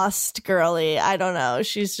lost girly. I don't know.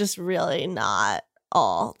 She's just really not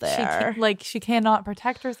all there. She cannot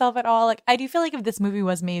protect herself at all. Like I do feel like if this movie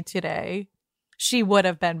was made today, she would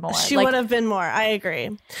have been more. She Like, would have been more. I agree.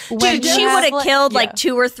 when She you would have like- killed yeah. like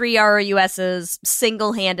 2 or 3 RUSs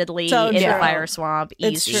single-handedly So in the true. fire swamp.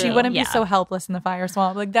 It's Easy. true. She wouldn't Yeah. be so helpless in the fire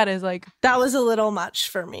swamp. Like that is like That was a little much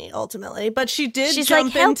for me ultimately, but she did She's jump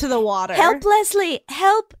like, "Help, into the water. Help, Leslie!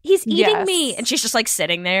 Help! He's eating Yes. me!" And she's just like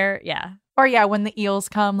sitting there. Yeah. or yeah, when the eels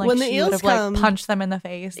come, like When the she eels would have come- like punched them in the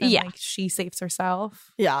face and Yeah. like she saves herself.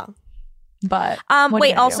 Yeah. But what are you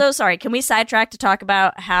Wait. gonna do? Also, sorry. Can we sidetrack to talk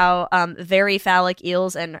about how very phallic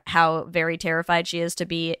eels and how very terrified she is to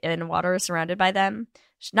be in water surrounded by them?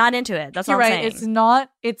 She's not into it. That's You're all I'm right. saying. It's not.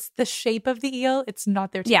 It's the shape of the eel. It's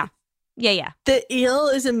not their teeth. Yeah. Yeah. The eel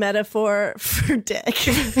is a metaphor for dick.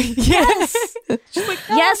 Yes.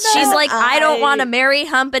 Yes, she's like, I don't I- want to marry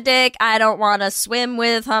Humpadick. I don't want to swim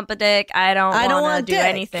with Humpadick. I don't want to do dick.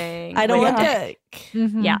 anything. I don't Like, want yeah. dick.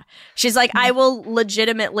 Mhm. Yeah. She's like, I will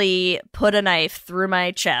legitimately put a knife through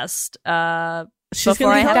my chest She's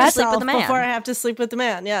before gonna I have kill to sleep with herself the man. Before I have to sleep with the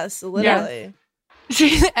man. Yes, literally.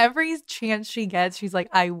 Every chance she gets, she's like,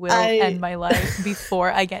 I will end my life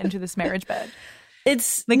before I get into this marriage bed.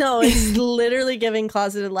 It's literally giving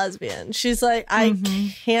closeted lesbian. She's like, I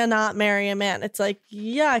cannot marry a man. It's like,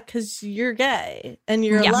 yeah, because you're gay and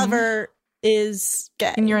your lover is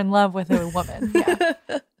gay. And you're in love with a woman.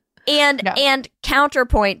 Yeah. And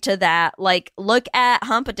counterpoint to that, like, look at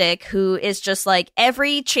Humpadick, who is just like,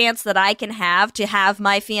 every chance that I can have to have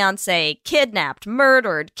my fiance kidnapped,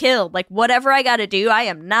 murdered, killed, like, whatever I gotta do, I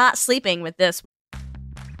am not sleeping with this.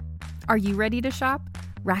 Are you ready to shop?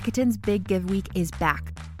 Rakuten's Big Give Week is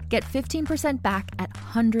back. Get 15% back at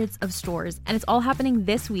hundreds of stores, and it's all happening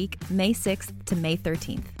this week, May 6th to May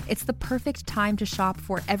 13th. It's the perfect time to shop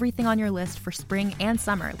for everything on your list for spring and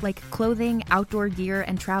summer, like clothing, outdoor gear,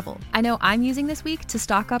 and travel. I know I'm using this week to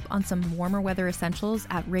stock up on some warmer weather essentials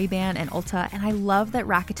at Ray-Ban and Ulta, and I love that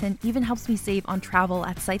Rakuten even helps me save on travel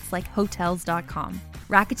at sites like Hotels.com.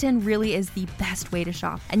 Rakuten really is the best way to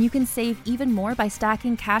shop, and you can save even more by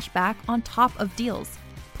stacking cash back on top of deals.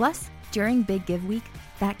 Plus, during Big Give Week,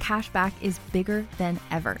 that cash back is bigger than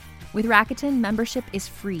ever. With Rakuten, membership is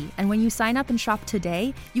free, and when you sign up and shop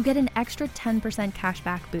today, you get an extra 10% cash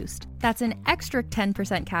back boost. That's an extra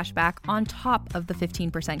 10% cash back on top of the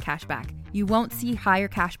 15% cash back. You won't see higher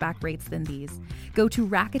cash back rates than these. Go to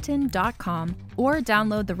Rakuten.com or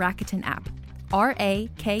download the Rakuten app.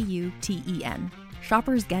 Rakuten.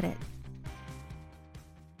 Shoppers get it.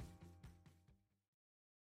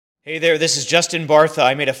 Hey there, this is Justin Bartha.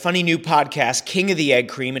 I made a funny new podcast, King of the Egg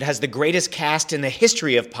Cream. It has the greatest cast in the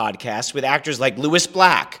history of podcasts with actors like Louis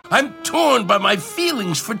Black. I'm torn by my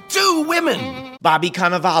feelings for two women. Bobby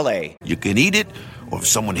Cannavale. You can eat it, or if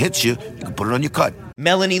someone hits you, you can put it on your cut.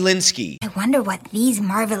 Melanie Linsky. I wonder what these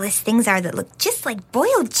marvelous things are that look just like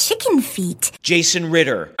boiled chicken feet. Jason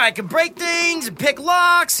Ritter. I can break things and pick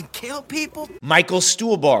locks and kill people. Michael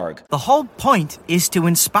Stuhlbarg. The whole point is to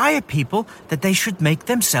inspire people that they should make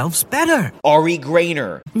themselves better. Ari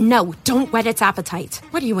Grainer. No, don't whet its appetite.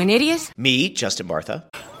 What are you, an idiot? Me, Justin Bartha.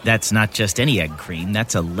 That's not just any egg cream,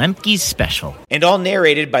 that's a Lemke's special. And all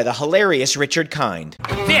narrated by the hilarious Richard Kind.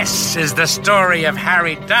 This is the story of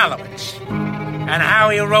Harry Dalowitz and how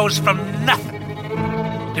he rose from nothing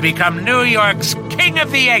to become New York's King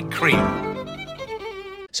of the Egg Cream.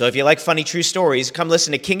 So if you like funny true stories, come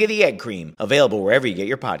listen to King of the Egg Cream, available wherever you get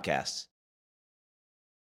your podcasts.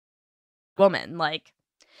 Woman, like,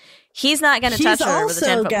 he's not going to touch her with a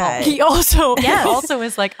 10-foot pole. He also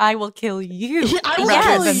is like, I will kill you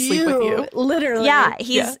rather than sleep with you. Literally. Yeah,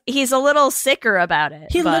 he's a little sicker about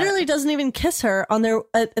it. He literally doesn't even kiss her on their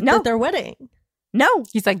at their wedding. No.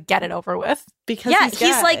 He's like, get it over with. Because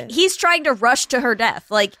he's like, he's trying to rush to her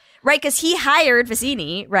death. Like, right, because he hired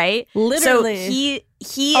Vicini, right? Literally. So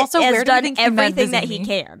he also, has done everything that he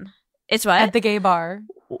can. It's what? At the gay bar.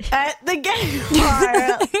 At the gay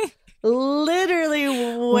bar. Literally,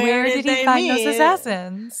 where did he find meet? those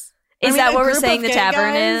assassins? Is that what we're saying the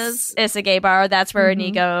tavern is? It's a gay bar. That's where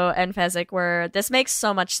Inigo and Fezzik were. This makes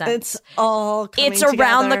so much sense. It's all coming It's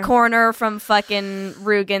around together. the corner from fucking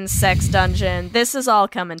Rugen's sex dungeon. This is all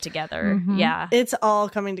coming together. Yeah. It's all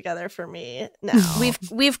coming together for me now.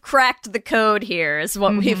 We've cracked the code here is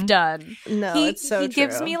what we've done. No, it's so he true.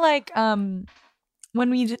 gives me like when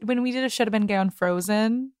we did a Should Have Been Gay on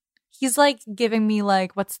Frozen, he's like giving me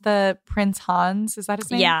like, what's the Prince Hans? Is that his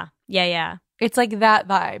name? Yeah. It's like that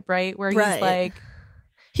vibe, right? Where he's like,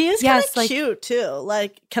 he is kind of cute too.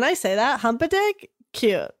 Like, can I say that? Humpadick?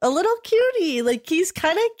 Cute. A little cutie. Like, he's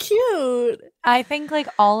kind of cute. I think like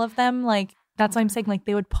all of them, like, that's what I'm saying. Like,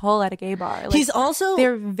 they would pull at a gay bar. Like, he's also,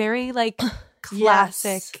 they're very like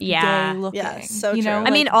classic gay looking. Yes, so you know? true.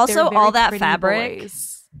 I mean, Like, also they're very all that pretty fabric.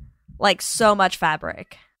 boys. Like, so much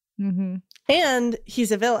fabric. Mm-hmm. And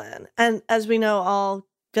he's a villain. And as we know, all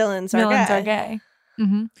villains are gay.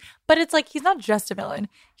 Mm-hmm. But it's like, he's not just a villain.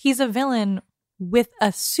 He's a villain with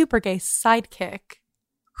a super gay sidekick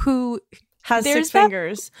who has six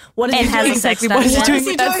fingers. What is and he has doing? a sex What is dungeon.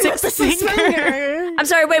 he doing with the six fingers? I'm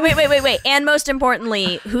sorry, wait. And most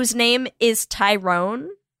importantly, whose name is Tyrone.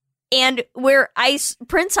 And where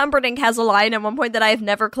Prince Humperdinck has a line at one point that I've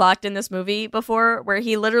never clocked in this movie before, where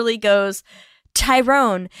he literally goes,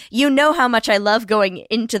 Tyrone, you know how much I love going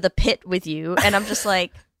into the pit with you. And I'm just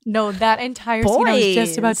like, no, that entire scene I was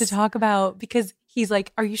just about to talk about, because he's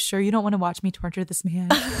like, are you sure you don't want to watch me torture this man?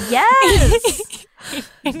 Yes.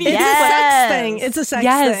 It's a sex thing. It's a sex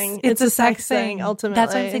thing. It's a sex thing, ultimately.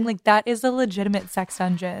 That's what I'm saying. Like, that is a legitimate sex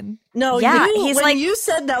dungeon. No, yeah, when you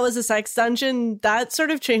said that was a sex dungeon, that sort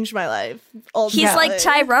of changed my life. Ultimately. He's like,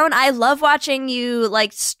 Tyrone, I love watching you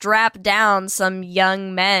like strap down some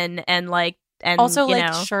young men and like And also, you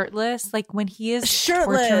like, know. shirtless, like when he is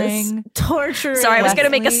Shirtless. Torturing. Sorry, I was going to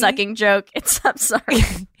make a Wesley. sucking joke. I'm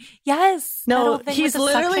sorry. Yes. that No, whole thing he's with the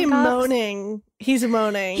literally suction cups. moaning. He's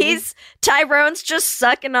moaning. Tyrone's just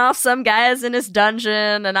sucking off some guys in his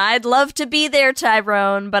dungeon, and I'd love to be there,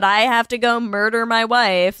 Tyrone, but I have to go murder my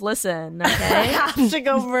wife. Listen, I okay? have to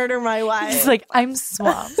go murder my wife. He's like, I'm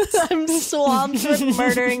swamped. I'm swamped with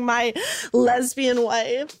murdering my lesbian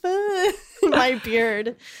wife. My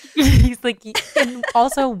beard. He's like, and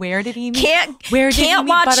also, where did he meet? Where did he Can't meet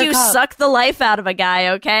watch you Buttercup? suck the life out of a guy,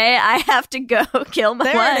 okay? I have to go kill my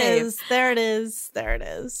There wife. it is. There it is. There it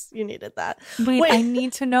is. You needed that. Wait, I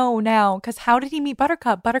need to know now, because how did he meet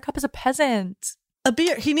Buttercup? Buttercup is a peasant. A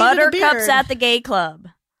beard. He needed Buttercup's a beard. at the gay club.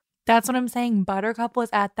 That's what I'm saying. Buttercup was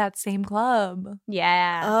at that same club.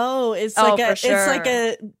 Yeah. Oh, it's Oh, like for it's like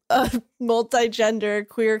sure. a multi-gender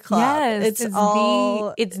queer club. Yes, it's the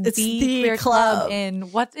queer club in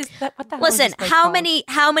what is that? What the hell? Listen, is this place how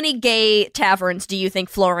called? many gay taverns do you think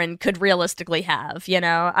Florin could realistically have? You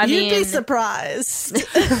know, I You'd mean, be surprised.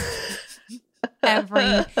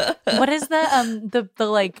 What is the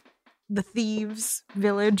like the thieves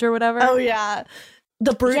village or whatever? Oh yeah.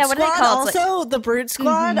 The Brute Yeah, what do they Squad call it? also? The Brute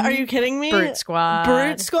Squad? Are you kidding me? Brute Squad.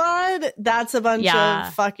 Brute Squad? That's a bunch Yeah.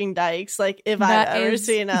 of fucking dykes. Like, if That I've ever is-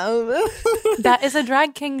 seen them. That is a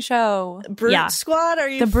drag king show. Brute Yeah. Squad? Are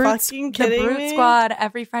you The fucking kidding the Brute me? Squad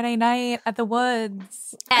every Friday night at the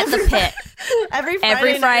woods. at the pit. Every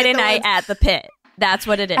Every Friday night at the pit. That's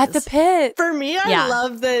what it is. At the pit. For me, I Yeah.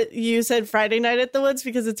 love that you said Friday night at the woods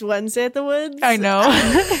because it's Wednesday at the woods. I know.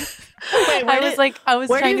 Wait, I was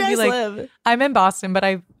where do trying you to be guys like, live? I'm in Boston, but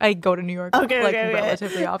I go to New York Okay.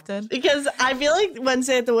 relatively often. Because I feel like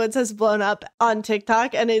Wednesday at the Woods has blown up on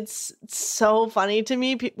TikTok, and it's so funny to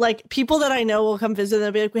me. Like, people that I know will come visit and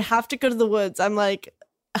they'll be like, we have to go to the woods. I'm like,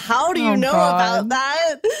 how do you Oh, know God. about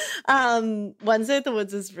that? Wednesday at the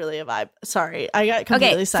Woods is really a vibe. Sorry, I got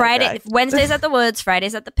completely Okay, sidetracked. Wednesdays at the woods,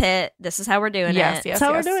 Fridays at the pit. This is how we're doing Yes, it. yes, That's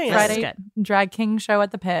how yes. we're doing it. This is Friday good. drag king show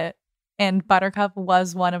at the pit, and Buttercup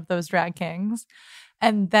was one of those drag kings.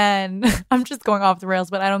 And then I'm just going off the rails,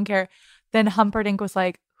 but I don't care. Then Humperdinck was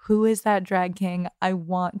like, "Who is that drag king? I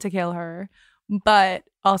want to kill her, but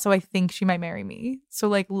also I think she might marry me. So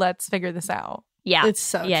like, let's figure this out." Yeah. It's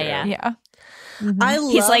so yeah, true. yeah. Yeah. I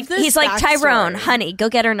love He's like this Tyrone, backstory. honey, go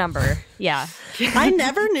get her number. Yeah. I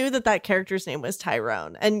never knew that character's name was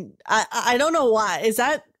Tyrone, and I don't know why. Is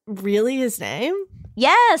that really his name?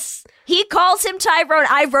 Yes. He calls him Tyrone.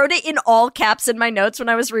 I wrote it in all caps in my notes when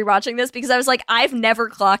I was rewatching this because I was like, I've never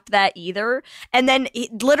clocked that either. And then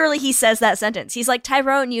literally he says that sentence. He's like,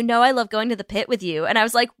 Tyrone, you know I love going to the pit with you. And I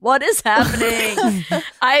was like, what is happening?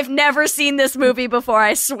 I've never seen this movie before,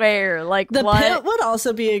 I swear. Like, The what? Pit would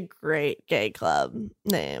also be a great gay club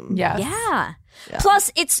name. Yes. Yeah. Yeah.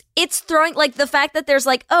 Plus, it's throwing, like, the fact that there's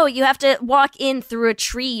like, oh, you have to walk in through a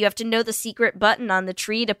tree, you have to know the secret button on the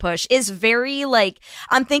tree to push, is very like,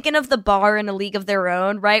 I'm thinking of the bar in A League of Their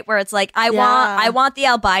Own, right? Where it's like, I want the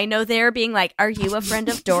albino there being like, are you a friend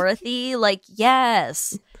of Dorothy? Like,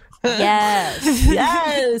 yes. Yes.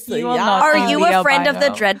 Yes. You will yeah. not Are be you the a friend of the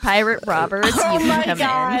albino. Dread Pirate Roberts? Oh You can my come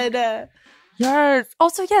in. god. Yes.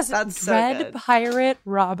 Also, yes. That's so Dread good. Pirate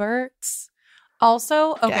Roberts.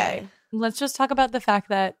 Also, okay. Gay. Let's just talk about the fact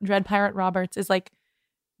that Dread Pirate Roberts is like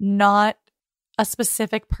not a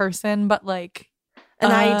specific person, but like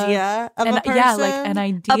An idea of a person. Yeah, like an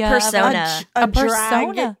idea. A persona. A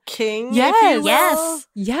persona. drag king. Yes. If you will. Yes.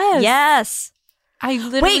 Yes. Yes. I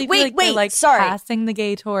literally feel like they're like sorry. passing the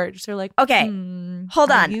gay torch. They're like, Okay,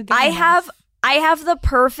 hold are on. you gay I enough? have the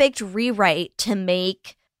perfect rewrite to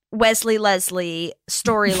make Wesley Leslie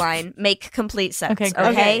storyline make complete sense. Okay, great.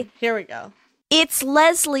 Okay? Here we go. It's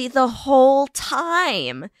Leslie the whole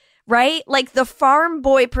time, right? Like the farm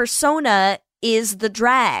boy persona is the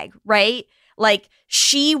drag, right? Like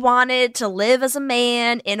she wanted to live as a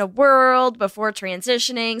man in a world before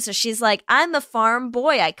transitioning. So she's like, I'm the farm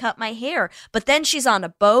boy. I cut my hair. But then she's on a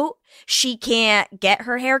boat. She can't get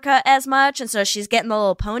her hair cut as much. And so she's getting the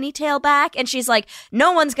little ponytail back. And she's like,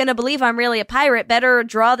 no one's going to believe I'm really a pirate. Better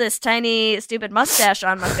draw this tiny, stupid mustache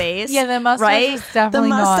on my face. Yeah, the mustache right? is definitely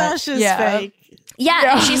The not. mustache is yeah. fake.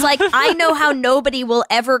 Yeah, and she's like, I know how nobody will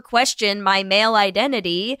ever question my male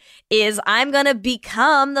identity is I'm gonna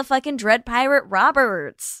become the fucking Dread Pirate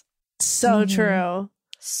Roberts. So true.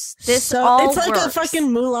 This so, all it's like a works. fucking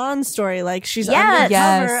Mulan story. Like she's Yes.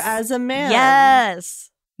 undercover Yes. as a man.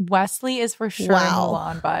 Yes. Wesley is for sure Wow.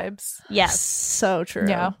 Mulan vibes. Yes. So true.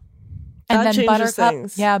 Yeah. That And then changes Buttercup,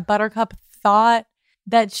 things. Buttercup thought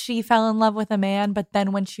that she fell in love with a man, but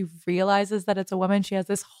then when she realizes that it's a woman, she has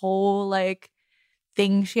this whole like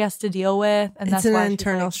thing she has to deal with, and it's that's an why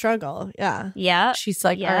internal struggle. Yeah. She's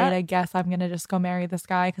like, all right, I guess I'm gonna just go marry this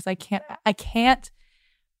guy because I can't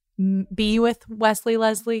be with Wesley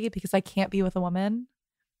Leslie because I can't be with a woman,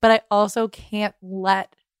 but I also can't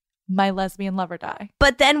let my lesbian lover die.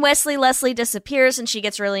 But then Wesley Leslie disappears and she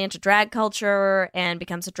gets really into drag culture and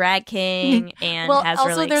becomes a drag king and has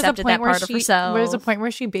really accepted that part of herself. There's a point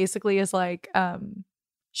where she basically is like,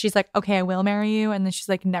 she's like, okay, I will marry you. And then she's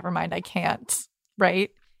like, never mind, I can't.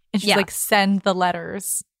 Right? And she's like, send the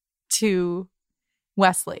letters to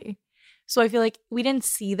Wesley. So I feel like we didn't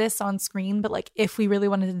see this on screen, but like if we really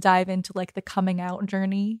wanted to dive into like the coming out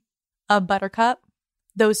journey of Buttercup,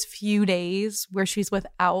 those few days where she's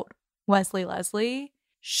without Wesley Leslie,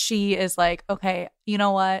 she is like, okay, you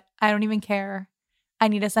know what? I don't even care. I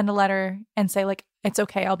need to send a letter and say like, it's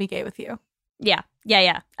okay. I'll be gay with you. Yeah.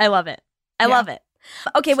 I love it. I love it.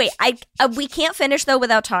 Okay, wait. We can't finish though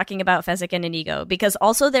without talking about Fezzik and Inigo because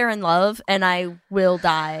also they're in love and I will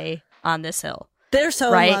die on this hill. They're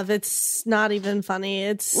so in love. It's not even funny.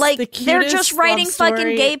 It's like the cutest they're just writing love story.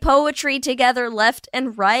 fucking gay poetry together left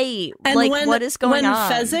and right. And like what is going on?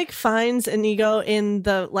 When Fezzik finds Inigo in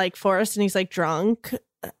the like forest and he's like drunk,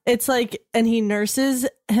 it's like, and he nurses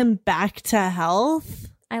him back to health.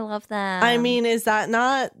 I love that. I mean, is that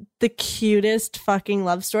not the cutest fucking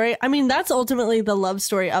love story? I mean, that's ultimately the love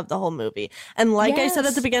story of the whole movie. And like I said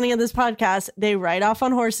at the beginning of this podcast, they ride off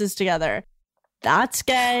on horses together. That's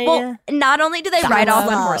gay. Well, not only do they ride off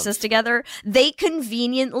on horses together, they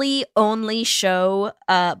conveniently only show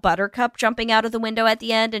Buttercup jumping out of the window at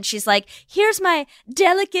the end, and she's like, here's my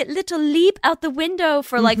delicate little leap out the window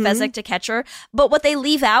for like Fezzik to catch her. But what they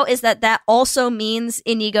leave out is that also means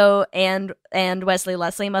Inigo and Wesley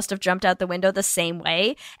Leslie must have jumped out the window the same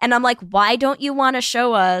way. And I'm like, why don't you want to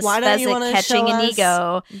show us Fezzik catching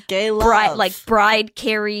Inigo? Gay love. Bride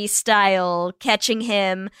Carrie style, catching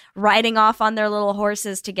him, riding off on their little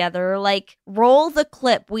horses together. Like, roll the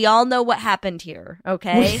clip. We all know what happened here,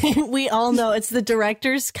 okay? We all know. It's the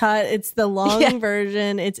director's cut. It's the long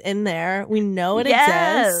version. It's in there. We know it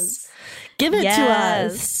exists. Give it to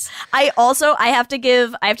us. I have to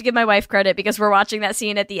give my wife credit because we're watching that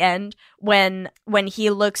scene at the end when he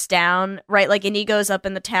looks down, right? Like Inigo's up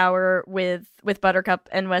in the tower with Buttercup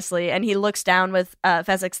and Wesley, and he looks down with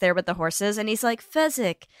Fezzik's there with the horses, and he's like,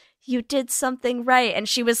 Fezzik, you did something right. And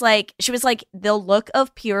she was like the look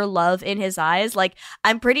of pure love in his eyes. Like,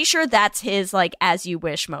 I'm pretty sure that's his like as you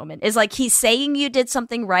wish moment. Is like he's saying you did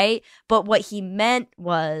something right, but what he meant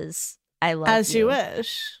was I love as you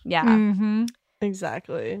wish. Yeah. Mm-hmm.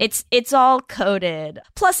 Exactly. It's all coded.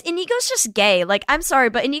 Plus, Inigo's just gay. Like, I'm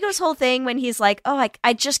sorry, but Inigo's whole thing when he's like, oh,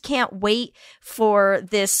 I just can't wait for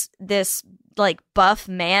this like buff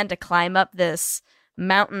man to climb up this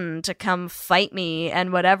mountain to come fight me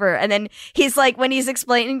and whatever. And then he's like, when he's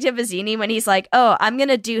explaining to Vizzini, when he's like, oh, I'm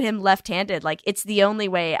gonna do him left-handed, like it's the only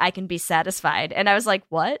way I can be satisfied. And I was like,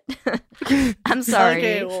 what? I'm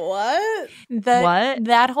sorry. Okay, what? What?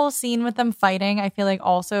 That whole scene with them fighting, I feel like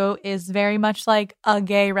also is very much like a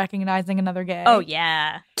gay recognizing another gay. Oh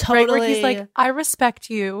yeah, totally. Right, where he's like, I respect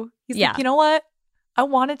you. He's like, you know what? I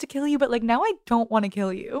wanted to kill you, but like now I don't want to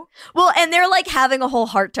kill you. Well, and they're like having a whole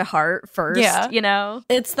heart to heart first, you know?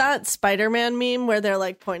 It's that Spider-Man meme where they're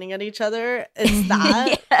like pointing at each other. It's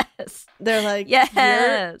that. Yes. They're like,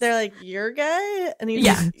 yes. They're like, you're gay? And he's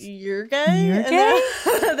like, you're gay? You're and gay?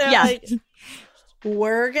 They're like,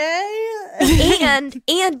 we're gay?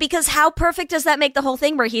 and because how perfect does that make the whole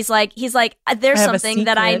thing where he's like, there's something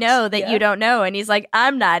that I know that you don't know. And he's like,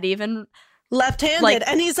 I'm not even left-handed, like,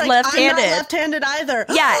 and he's like, left-handed. I'm not left-handed either.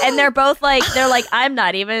 Yeah, and they're both like, I'm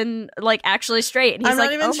not even like actually straight. And he's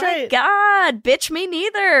like, oh straight. my god, bitch, me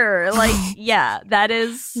neither. Like, yeah, that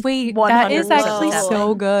is 100% that is actually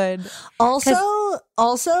so good.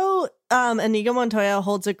 Also, Inigo Montoya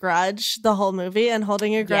holds a grudge the whole movie, and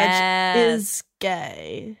holding a grudge is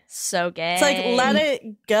gay. So gay. It's like, let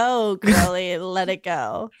it go, girly. Let it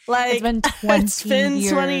go. Like, it's been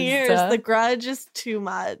 20 years. The grudge is too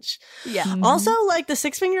much. Yeah. Mm-hmm. Also, like, the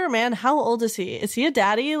Six Finger Man, how old is he? Is he a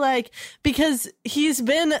daddy? Like, because he's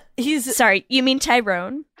sorry, you mean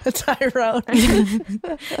Tyrone? Tyrone.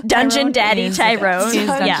 Dungeon Daddy Tyrone.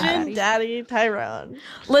 Dungeon Daddy Tyrone.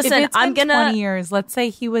 Listen, I'm gonna 20 years. Let's say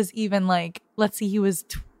he was even like, he was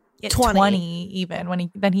 20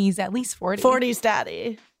 even then he's at least 40. 40's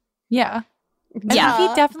daddy. Yeah. Yeah.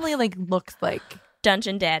 He definitely like looks like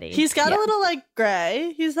Dungeon Daddy. He's got a little like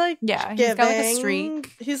gray. He's like he's got like a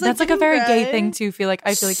streak. He's like, that's like a very gray. gay thing too. I feel like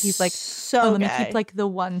he's like, so let me gay. keep like the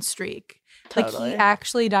one streak. Totally. Like he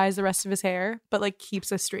actually dyes the rest of his hair, but like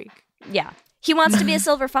keeps a streak. Yeah. He wants to be a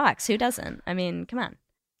silver fox. Who doesn't? I mean, come on.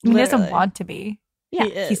 He doesn't want to be.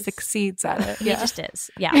 Yeah. He succeeds at it. He just is.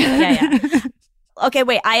 Yeah. Okay,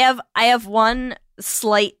 wait. I have one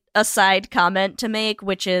slight aside comment to make,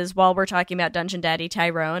 which is while we're talking about Dungeon Daddy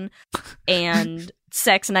Tyrone and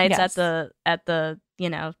sex nights at the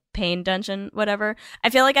Payne dungeon, whatever. I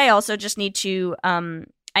feel like I also just need to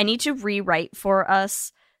I need to rewrite for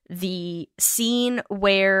us the scene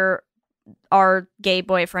where our gay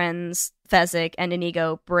boyfriends Fezzik and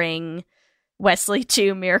Inigo bring Wesley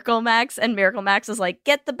to Miracle Max, and Miracle Max is like,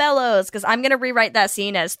 get the bellows, because I'm gonna rewrite that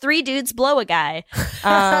scene as 3 dudes blow a guy.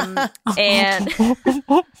 And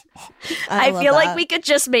I feel like we could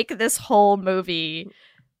just make this whole movie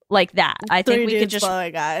like that. I think we could just blow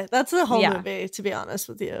a guy. That's the whole movie, to be honest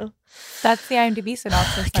with you. That's the IMDb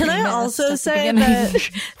synopsis. Can I also say that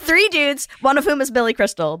 3 dudes, one of whom is Billy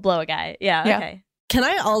Crystal, blow a guy. Yeah. Okay. Can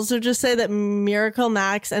I also just say that Miracle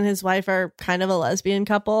Max and his wife are kind of a lesbian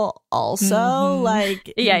couple also?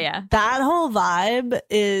 Like, that whole vibe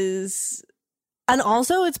is... And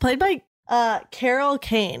also, it's played by Carol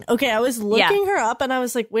Kane. Okay, I was looking her up and I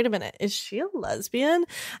was like, wait a minute, is she a lesbian?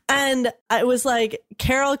 And I was like,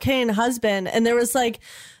 Carol Kane husband. And there was like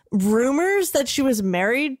rumors that she was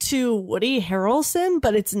married to Woody Harrelson,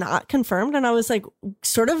 but it's not confirmed. And I was like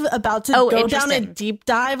sort of about to go down a deep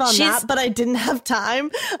dive on that, but I didn't have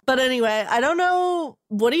time. But anyway, I don't know.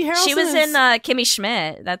 Woody Harrelson. She was in Kimmy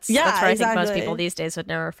Schmidt. That's where I think most people these days would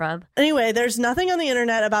know her from. Anyway, there's nothing on the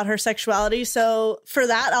internet about her sexuality. So for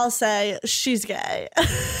that, I'll say she's gay.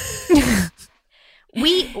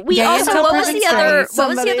 We also, what was the other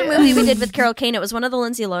movie we did with Carol Kane? It was one of the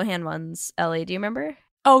Lindsay Lohan ones. Ellie, do you remember?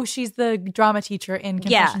 Oh, she's the drama teacher in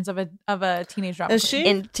Confessions of a Teenage Drama Queen. Is she?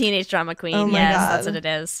 In Teenage Drama Queen. Oh yes, God. that's what it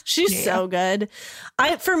is. She's so good.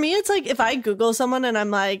 For me, it's like if I Google someone and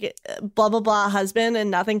I'm like, blah, blah, blah, husband,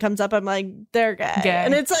 and nothing comes up, I'm like, they're gay.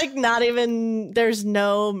 And it's like not even, there's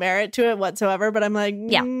no merit to it whatsoever, but I'm like,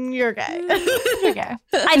 you're gay. You're gay.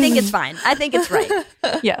 I think it's fine. I think it's right.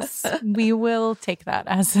 Yes, we will take that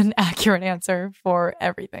as an accurate answer for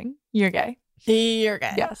everything. You're gay. You're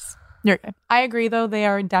gay. Yes. You're good. I agree, though. They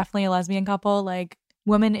are definitely a lesbian couple. Like,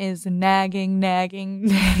 woman is nagging.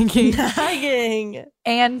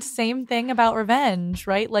 And same thing about revenge,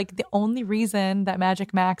 right? Like, the only reason that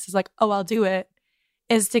Magic Max is like, oh, I'll do it,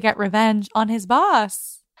 is to get revenge on his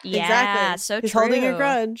boss. Yeah, exactly. So He's true. holding a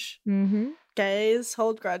grudge. Mm-hmm. Gays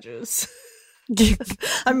hold grudges.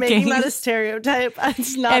 I'm making that a stereotype.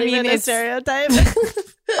 It's not even a stereotype.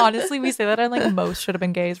 Honestly, we say that on like most should have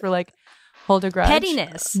been gays. We're like, hold a grudge.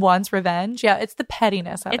 Pettiness. Wants revenge. Yeah, it's the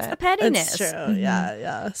pettiness of it. It's the pettiness. It's true. Mm-hmm.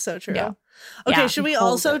 Yeah. So true. Yeah. Okay, should we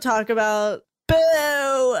also talk about Boo?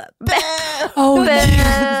 Boo!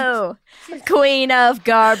 Oh, Boo! Queen of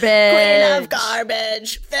garbage. Queen of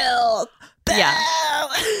garbage. Filth. Boo! Yeah.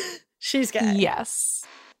 She's gay. Yes.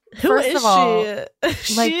 Who is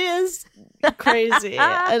she? Like, she is crazy.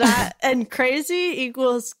 and crazy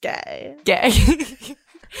equals gay. Gay.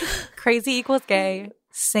 Crazy equals gay.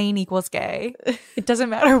 Sane equals gay. It doesn't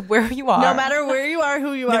matter where you are. No matter where you are,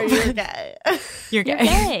 who you are, you're gay. You're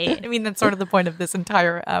gay. I mean, that's sort of the point of this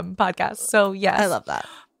entire podcast. So, yes. I love that.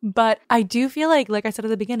 But I do feel like I said at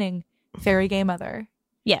the beginning, fairy gay mother.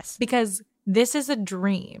 Yes. Because this is a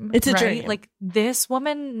dream. It's a right? dream. Like, this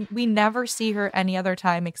woman, we never see her any other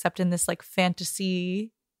time except in this, like,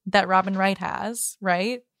 fantasy that Robin Wright has,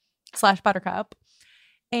 right? / Buttercup.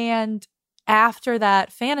 And after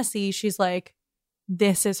that fantasy, she's like,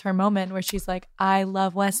 this is her moment where she's like, I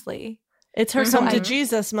love Wesley. It's her come to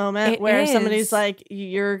Jesus moment where somebody's like,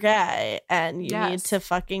 you're gay and you need to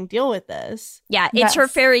fucking deal with this. Yeah, it's her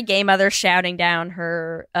fairy gay mother shouting down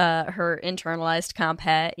her internalized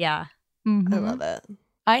compet. Yeah. Mm-hmm. I love it.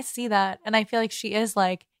 I see that. And I feel like she is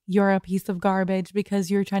like, you're a piece of garbage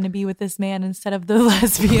because you're trying to be with this man instead of the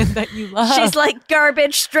lesbian that you love. She's like,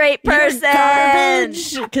 garbage straight person. You're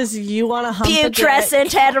garbage because you want to hump a dick. Putrescent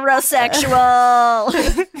heterosexual.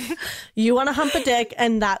 You want to hump a dick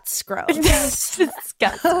and that's gross. It's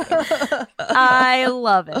disgusting. I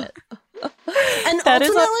love it. And that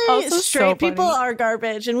ultimately, is straight people are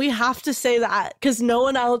garbage, and we have to say that because no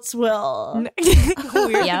one else will.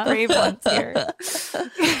 We're the brave ones here.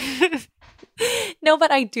 No,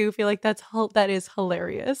 but I do feel like that is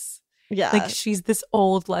hilarious. Yeah, like she's this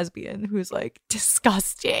old lesbian who's like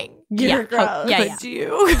disgusting. You're gross. How could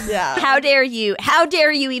you? Yeah. How dare you? How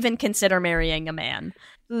dare you even consider marrying a man?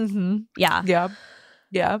 Mm-hmm. Yeah.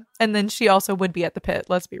 Yeah. And then she also would be at the pit.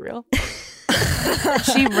 Let's be real.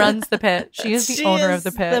 She runs the pit. She is the owner of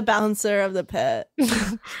the pit. The bouncer of the pit.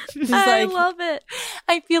 I love it.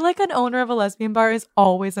 I feel like an owner of a lesbian bar is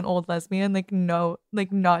always an old lesbian. Like, no,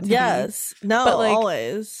 like not to yes. be. No, but like,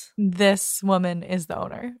 always. This woman is the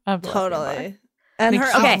owner of the lesbian bar. And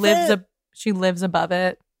Like, her she lives above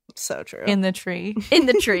it. So true. In the tree. In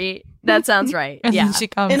the tree. That sounds right. And Yeah. then she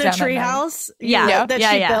comes in a down tree at night. house. Yeah. That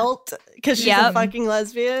she built because she's a fucking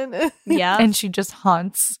lesbian. Yeah. And she just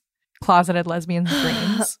haunts closeted lesbians'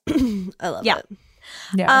 dreams. I love it.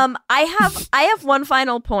 Yeah. I have one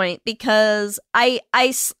final point because I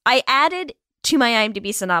added to my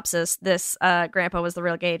IMDb synopsis this grandpa was the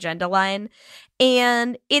real gay agenda line.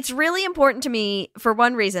 And it's really important to me for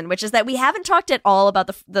one reason, which is that we haven't talked at all about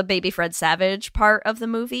the baby Fred Savage part of the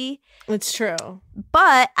movie. It's true.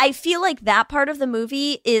 But I feel like that part of the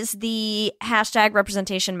movie is the hashtag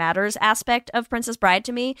representation matters aspect of Princess Bride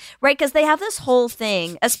to me, right? Because they have this whole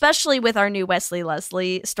thing, especially with our new Wesley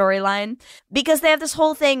Leslie storyline, because they have this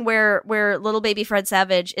whole thing where little baby Fred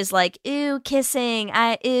Savage is like, ew, kissing,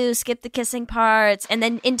 skip the kissing parts. And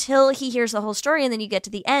then until he hears the whole story and then you get to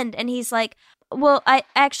the end and he's like, well, I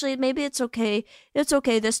actually, maybe it's okay. It's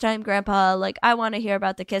okay this time, Grandpa. Like, I want to hear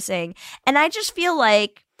about the kissing. And I just feel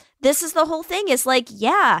like this is the whole thing. It's like,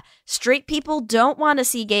 yeah, straight people don't want to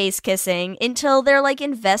see gays kissing until they're like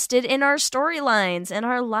invested in our storylines and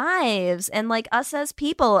our lives and like us as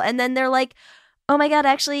people. And then they're like, oh my God,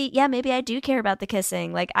 actually, yeah, maybe I do care about the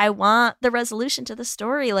kissing. Like, I want the resolution to the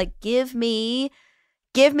story. Like, give me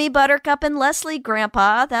Buttercup and Leslie,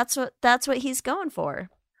 Grandpa. That's what he's going for.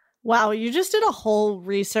 Wow, you just did a whole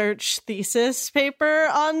research thesis paper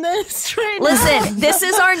on this right Listen, now. this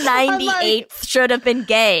is our 98th should have been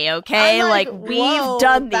gay, okay? Like we've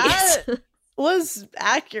done these. That was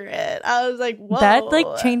accurate. I was like, whoa. That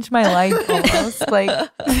like changed my life almost. Like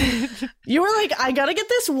you were like, I gotta get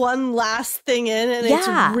this one last thing in, and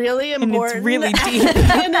it's really important. And it's really deep.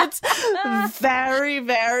 And it's very,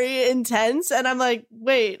 very intense. And I'm like,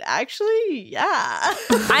 wait, actually, yeah.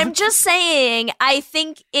 I'm just saying, I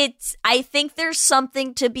think there's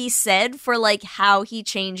something to be said for like how he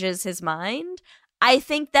changes his mind. I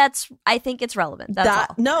think it's relevant.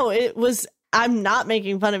 That's all. No, it was. I'm not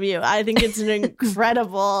making fun of you. I think it's an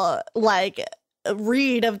incredible like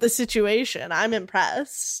read of the situation. I'm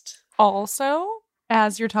impressed. Also,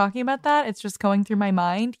 as you're talking about that, it's just going through my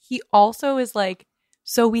mind. He also is like,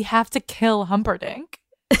 so we have to kill Humperdinck.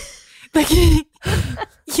 Like,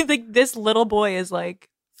 like this little boy is like,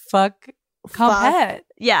 fuck Compet.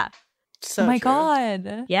 Yeah. So oh my true.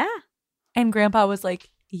 God. Yeah. And Grandpa was like,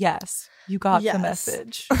 yes, you got the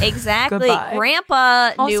message. Exactly. Goodbye. Grandpa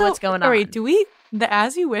knew Also, what's going on. All right, do we the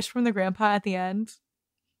as you wish from the grandpa at the end?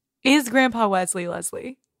 Is Grandpa Wesley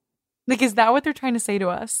Leslie? Like, is that what they're trying to say to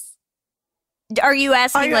us? Are you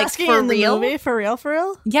asking for in real? The movie? For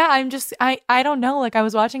real? Yeah, I'm just I don't know. Like, I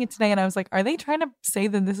was watching it today and I was like, are they trying to say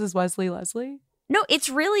that this is Wesley Leslie? No, it's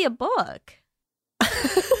really a book.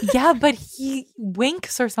 Yeah, but he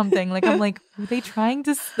winks or something. Like, I'm like, were they trying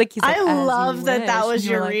to like? He's like, I love that was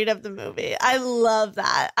your read of the movie. I love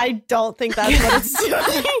that. I don't think that's what it's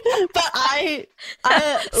doing, but I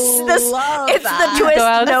love it's that. the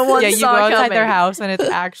twist no one you saw go outside coming. their house and it's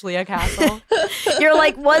actually a castle. You're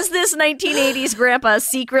like, was this 1980s grandpa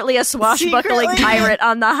secretly a swashbuckling pirate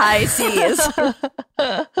on the high seas?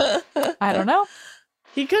 I don't know.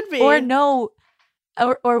 He could be. Or no.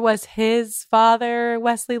 Or was his father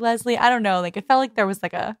Wesley Leslie? I don't know. Like, it felt like there was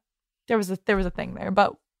a thing there,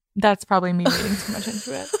 but that's probably me reading too much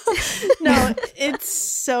into it. No, it's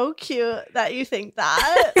so cute that you think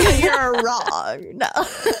that. You're wrong. No,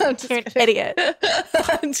 I'm just You're an kidding. idiot.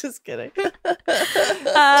 I'm just kidding.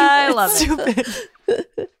 I love it.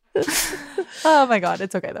 Stupid. Oh my God,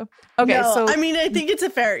 it's okay though. Okay, No, so I mean, I think it's a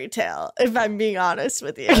fairy tale. If I'm being honest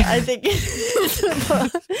with you, I think it's a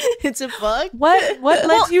book. It's a book. what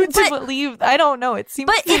led you to believe? I don't know. It seems,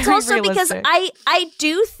 but it's very also realistic. because I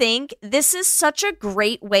do think this is such a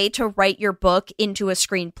great way to write your book into a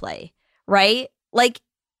screenplay, right? Like,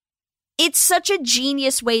 it's such a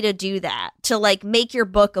genius way to do that, to like make your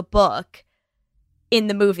book a book in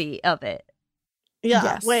the movie of it. Yeah.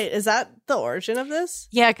 Yes. Wait, is that the origin of this?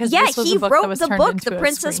 Yeah, because he wrote the book, The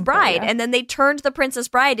Princess Bride, and then they turned The Princess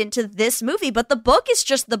Bride into this movie, but the book is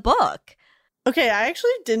just the book. Okay, I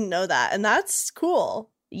actually didn't know that, and that's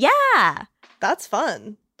cool. Yeah. That's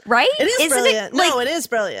fun. Right? It is Isn't brilliant. It, like, no, it is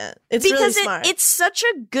brilliant. It's because really smart. it's such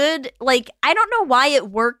a good, like, I don't know why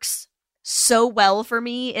it works so well for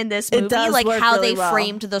me in this movie. It does like, work how really they well.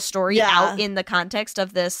 framed the story out in the context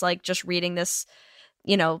of this, like, just reading this,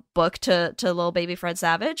 you know, book to little baby Fred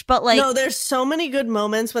Savage. But, like, no, there's so many good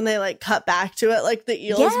moments when they, like, cut back to it, like the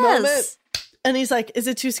eels moment. And he's like, is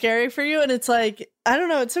it too scary for you? And it's like, I don't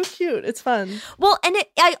know. It's so cute. It's fun. Well, and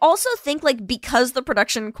I also think, like, because the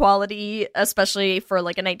production quality, especially for,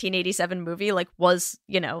 like, a 1987 movie, like, was,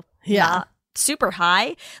 you know, super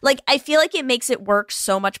high. Like, I feel like it makes it work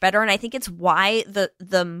so much better, and I think it's why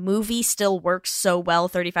the movie still works so well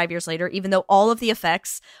 35 years later, even though all of the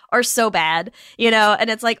effects are so bad, you know, and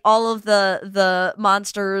it's like all of the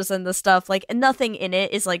monsters and the stuff, like nothing in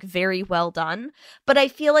it is like very well done. But I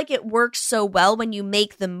feel like it works so well when you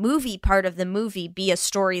make the movie part of the movie be a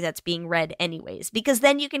story that's being read anyways, because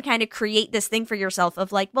then you can kind of create this thing for yourself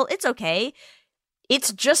of like, well, it's okay.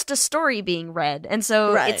 It's just a story being read. And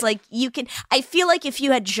so it's like I feel like if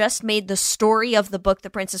you had just made the story of the book The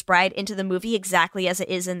Princess Bride into the movie exactly as it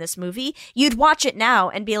is in this movie, you'd watch it now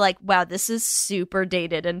and be like, wow, this is super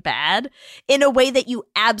dated and bad, in a way that you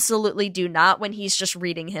absolutely do not when he's just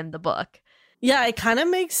reading him the book. Yeah, it kind of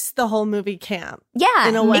makes the whole movie camp. Yeah,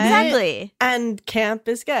 in a way. Exactly. And camp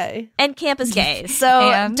is gay.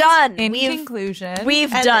 So and done. In conclusion.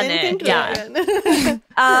 We've done it. Yeah.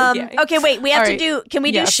 Okay, wait. We have to do. Can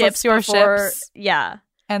we do ships before? Ships. Yeah.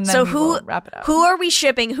 And then so we'll wrap it up. Who are we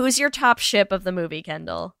shipping? Who's your top ship of the movie,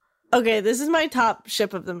 Kendall? Okay, this is my top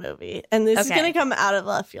ship of the movie, and this is going to come out of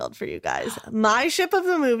left field for you guys. My ship of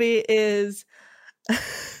the movie is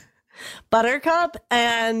Buttercup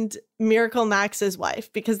and Miracle Max's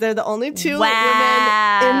wife, because they're the only two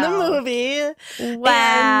women in the movie.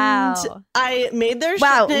 Wow. And I made their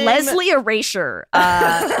ship name. Leslie Erasure.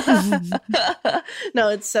 No,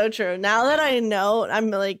 it's so true. Now that I know, I'm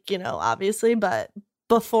like, you know, obviously, but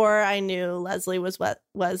before I knew Leslie was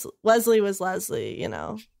Leslie, you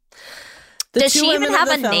know. Does she even have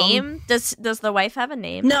a name? Does the wife have a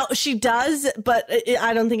name? No, she does, but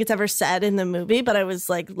I don't think it's ever said in the movie. But I was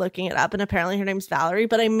like looking it up, and apparently her name's Valerie.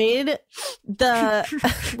 But I made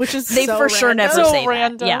which is they so for sure random. never say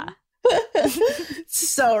random. That. Yeah,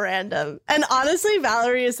 so random. And honestly,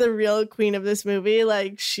 Valerie is the real queen of this movie.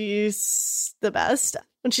 Like, she's the best.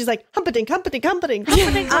 When she's like, humpadink.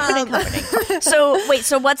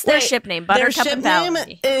 So what's their ship name? Buttercup their ship and Valerie.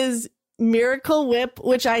 name is Miracle Whip,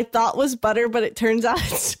 which I thought was butter, but it turns out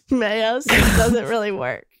it's mayo, so it doesn't really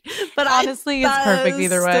work. But honestly, it's perfect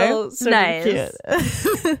either way. Nice.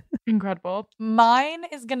 Cute. Incredible. Mine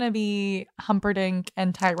is going to be Humperdinck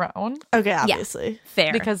and Tyrone. Okay, obviously. Yeah,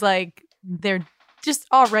 fair. Because, like, they're just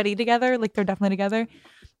already together. Like, they're definitely together.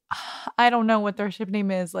 I don't know what their ship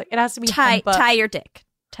name is. Like, it has to be tie your dick.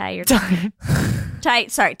 Tie your dink. Tie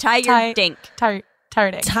your dink.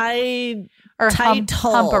 Or tight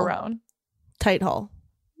hole. Humperone. Tight hole.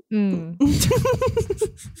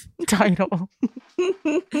 Tight hole.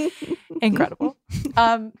 Incredible.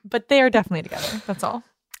 But they are definitely together. That's all.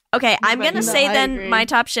 Okay, I'm going to say then my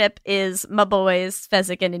top ship is my boys,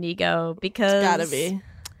 Fezzik and Inigo, because it's gotta be.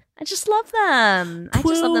 I just love them. They're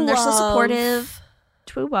so supportive.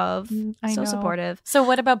 So supportive. So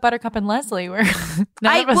what about Buttercup and Leslie? We'll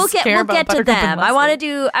get to them. I want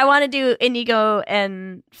to do Inigo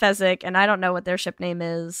and Fezzik, and I don't know what their ship name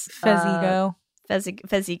is. Fezzigo.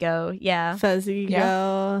 Fezzigo. Yeah. Fezzigo.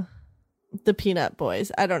 Yeah. The Peanut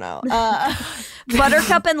Boys. I don't know.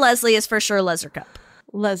 Buttercup and Leslie is for sure Leathercup.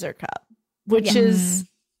 Leathercup, which is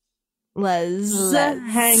let's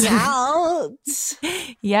hang out.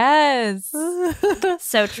 Yes.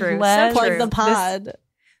 So true. Let's plug the pod.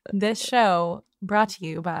 This show brought to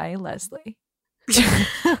you by Leslie.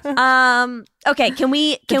 Okay, can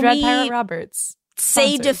we Pirate Roberts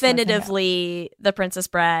say definitively The Princess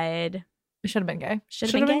Bride should have been gay?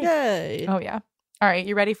 Should have been gay. Oh yeah. All right,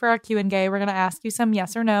 you ready for our Q&A? We're going to ask you some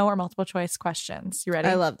yes or no or multiple choice questions. You ready?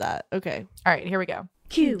 I love that. Okay. All right, here we go.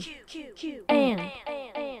 Q and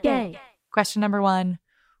gay. Question number 1.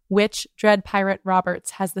 Which Dread Pirate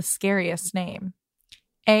Roberts has the scariest name?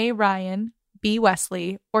 A. Ryan, B.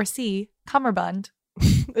 Wesley, or C. Cummerbund?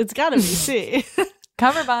 It's got to be C.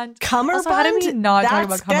 Cummerbund. Cummerbund? Also, how did we not talk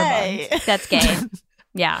about Cummerbund? Gay. That's gay.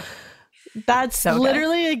 Yeah. That's so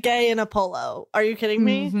literally a gay in a polo. Are you kidding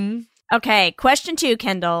me? Mm-hmm. Okay, question 2,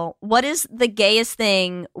 Kendall. What is the gayest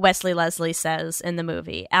thing Wesley Leslie says in the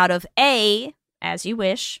movie? Out of A, as you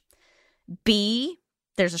wish, B,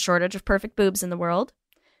 there's a shortage of perfect boobs in the world,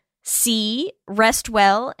 C, rest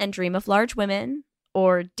well and dream of large women,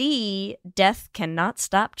 or D, death cannot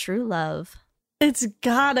stop true love? It's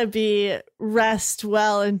gotta be rest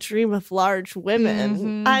well and dream of large women.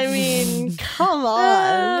 Mm-hmm. I mean, come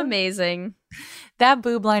on. Amazing. That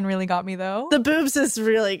boob line really got me, though. The boobs is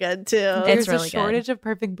really good, too. There's a shortage of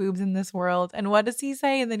perfect boobs in this world. And what does he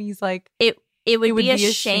say? And then he's like, it would be a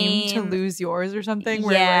shame to lose yours or something.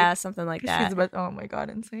 Yeah, something like that. Oh my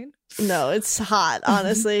God, insane. No, it's hot,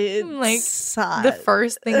 honestly. It's hot. The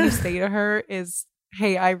first thing you say to her is,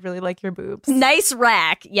 hey, I really like your boobs. Nice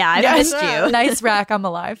rack. Yeah, I missed you. Nice rack, I'm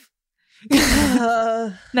alive.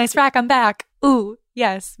 Nice rack, I'm back. Ooh,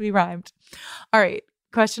 yes, we rhymed. All right,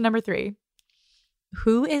 question number 3.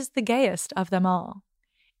 Who is the gayest of them all?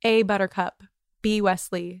 A. Buttercup, B.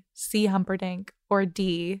 Wesley, C. Humperdinck, or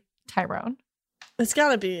D. Tyrone? It's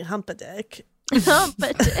gotta be Humpadick.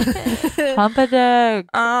 Humperdinck.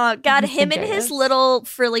 Oh, God, He's the him in his gayest. little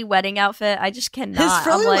frilly wedding outfit. I just cannot. His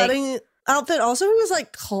frilly I'm like, wedding outfit also, he was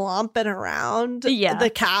like clomping around Yeah. the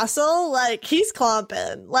castle. Like, he's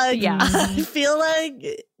clomping. Like, Yeah. I feel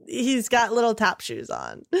like he's got little tap shoes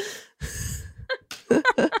on.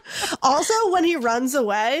 Also, when he runs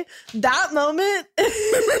away, that moment,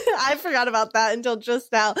 I forgot about that until just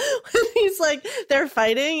now. When he's like, they're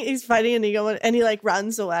fighting, he's fighting and he like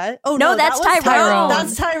runs away. Oh No, that's that was Tyrone.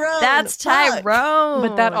 That's Tyrone. That's Fuck. Tyrone.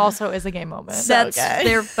 But that also is a gay moment. That's gay.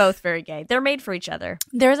 They're both very gay. They're made for each other.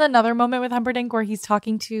 There's another moment with Humperdinck where he's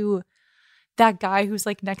talking to that guy who's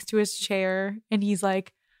like next to his chair, and he's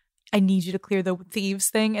like, I need you to clear the thieves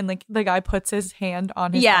thing. And like the guy puts his hand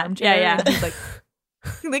on his armchair. yeah. And he's like,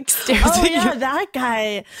 like stares Oh at yeah, you. that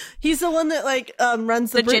guy. He's the one that like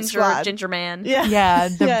runs the Brute ginger Squad. ginger man. Yeah, Yeah,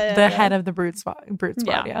 the Yeah. head of the Brute Squad,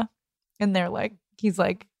 yeah. And they're like, he's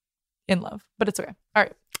like in love, but it's okay. All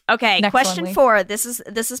right. Okay, Next question one, Lee. 4. This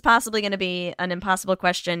is possibly going to be an impossible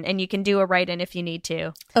question, and you can do a write-in if you need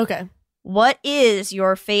to. Okay. What is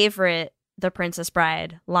your favorite The Princess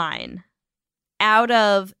Bride line? Out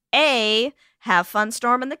of A, have fun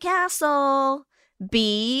storming the castle,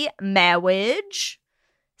 B, marriage,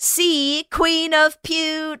 C, queen of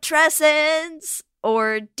putrescence,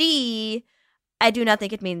 or D, I do not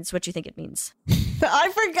think it means what you think it means. I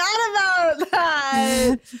forgot about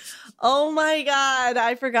that. Oh my god,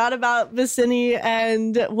 I forgot about Vicini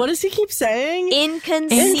and what does he keep saying?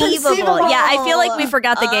 Inconceivable. Yeah, I feel like we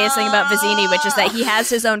forgot the gayest thing about Vizzini, which is that he has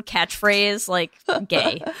his own catchphrase, like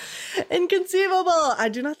gay. Inconceivable. I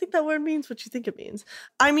do not think that word means what you think it means.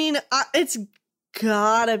 I mean, it's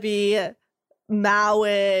gotta be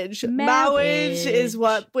marriage. Marriage is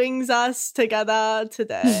what brings us together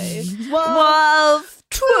today. Love.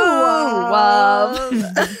 True love.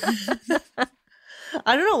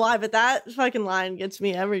 I don't know why, but that fucking line gets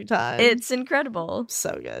me every time. It's incredible.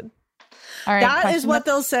 So good. All right. That is question what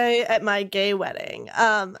they'll say at my gay wedding.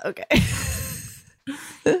 Okay.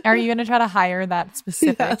 Are you going to try to hire that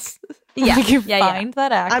specific? Yes. Yeah. Like you Yeah. find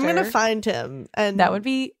that actor. I'm gonna find him, and That would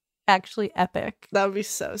be actually epic. that would be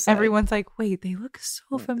so sick. Everyone's like, wait, they look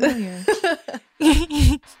so familiar.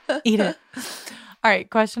 Eat it. All right.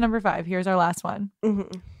 Question number 5. Here's our last one.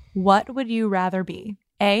 Mm-hmm. What would you rather be?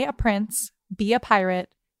 A, a prince, B, a pirate,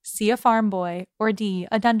 C, a farm boy, or D,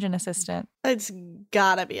 a dungeon assistant? It's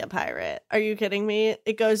gotta be a pirate. Are you kidding me?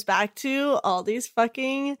 It goes back to all these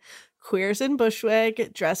fucking queers in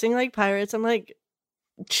Bushwick dressing like pirates. I'm like,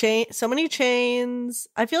 so many chains.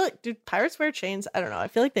 I feel like, do pirates wear chains? I don't know. I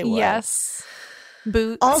feel like they would. Yes.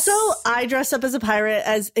 Boots. Also, I dressed up as a pirate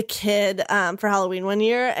as a kid for Halloween one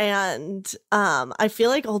year, and I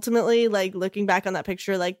feel like ultimately, like looking back on that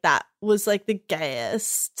picture, like that was like the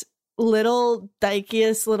gayest,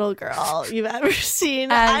 dykiest little girl you've ever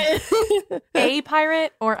seen. As a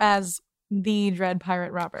pirate or as the Dread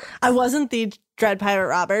Pirate Robert? I wasn't the Dread Pirate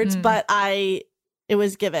Roberts, but it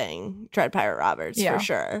was giving Dread Pirate Roberts for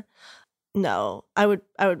sure. No, I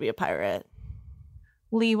would be a pirate.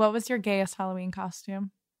 Lee, what was your gayest Halloween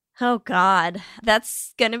costume? Oh God,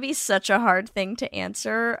 that's gonna be such a hard thing to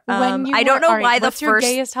answer. I don't know why the what's your first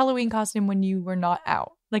gayest Halloween costume when you were not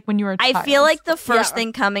out? Like when you were a child? I feel like the first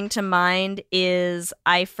thing coming to mind is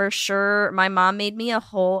my mom made me a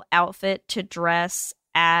whole outfit to dress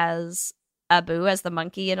as Abu, as the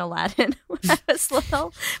monkey in Aladdin when I was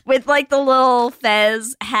little, with like the little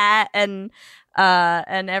fez hat and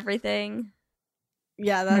everything.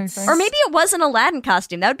 Yeah, that's Or maybe it was an Aladdin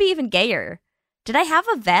costume. That would be even gayer. Did I have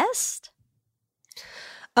a vest?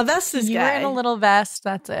 A vest is you gay. were in a little vest.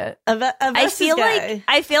 That's it. A vest I feel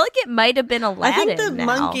like it might have been Aladdin. I think the now.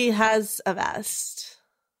 monkey has a vest.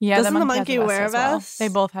 Yeah, Doesn't the monkey monkey has wear a as well. vest? They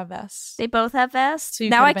both have vests. They both have vests. So you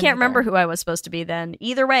now could I have been can't remember either. who I was supposed to be then.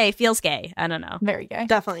 Either way, feels gay. I don't know. Very gay.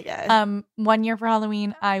 Definitely gay. 1 year for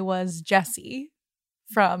Halloween, I was Jessie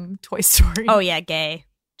from Toy Story. Oh yeah, gay.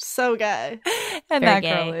 So gay. And Very that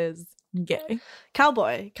girl gay. is gay.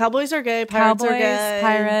 Cowboy. Cowboys are gay. Pirates Cowboys, are gay.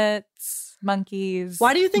 pirates, monkeys.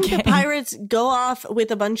 Why do you think gay. the pirates go off with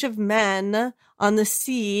a bunch of men on the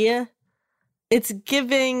sea? It's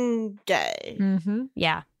giving gay. Mm-hmm.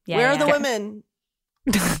 Yeah. Where are the women?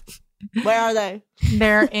 Where are they?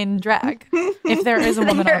 They're in drag. If there is a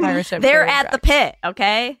woman on a pirate ship, They're in at drag. the pit.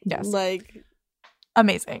 Okay. Yes. Like,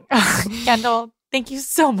 amazing. Kendall, thank you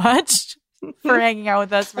so much for hanging out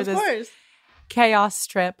with us for of this course. chaos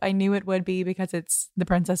trip. I knew it would be because it's The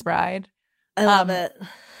Princess Bride. I love it.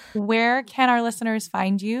 Where can our listeners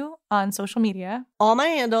find you on social media? All my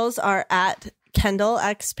handles are at Kendall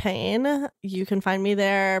X Payne. You can find me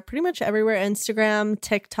there pretty much everywhere. Instagram,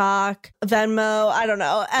 TikTok, Venmo, I don't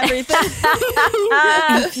know, everything.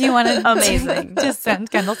 If you want to Amazing. just send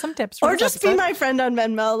Kendall some tips. Or just be my friend on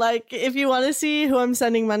Venmo. Like, if you want to see who I'm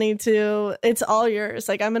sending money to, it's all yours.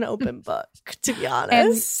 Like, I'm an open book, to be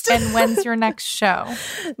honest. And when's your next show?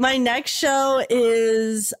 My next show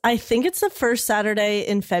is, I think it's the first Saturday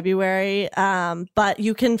in February. But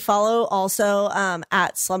you can follow also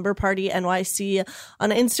at Slumber Party NYC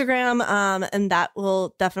on Instagram, and that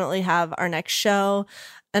will definitely have our next show.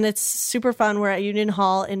 And it's super fun. We're at Union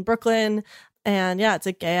Hall in Brooklyn, and yeah, it's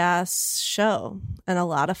a gay ass show and a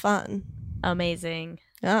lot of fun. Amazing.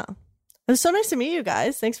 Yeah, it was so nice to meet you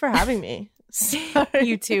guys. Thanks for having me.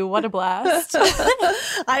 You too. What a blast.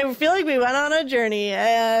 I feel like we went on a journey,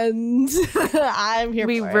 and I'm here.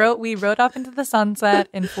 We rode off into the sunset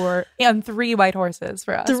in 3 white horses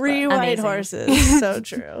for us. 3 white horses. So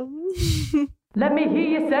true. Let me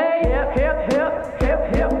hear you say hip, hip, hip,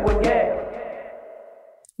 hip, hip, we're gay.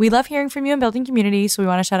 We love hearing from you and building community, so we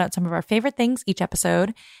want to shout out some of our favorite things each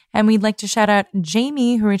episode. And we'd like to shout out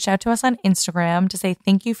Jamie, who reached out to us on Instagram to say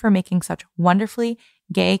thank you for making such wonderfully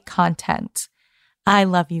gay content. I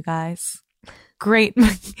love you guys. Great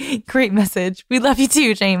message. We love you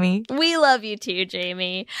too, Jamie. We love you too,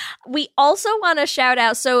 Jamie. We also want to shout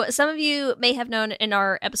out, so some of you may have known in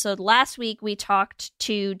our episode last week, we talked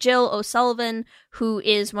to Jill O'Sullivan, who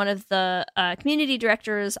is one of the community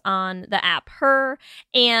directors on the app Her,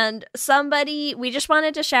 and we just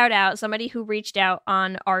wanted to shout out somebody who reached out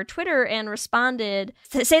on our Twitter and responded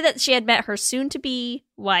to say that she had met her soon-to-be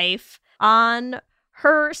wife on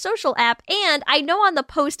her social app, and I know on the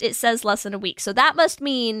post it says less than a week, so that must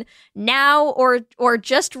mean now or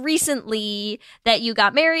just recently that you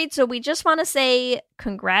got married. So we just want to say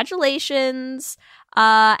congratulations,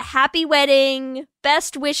 happy wedding,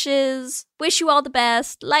 best wishes, wish you all the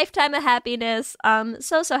best, lifetime of happiness.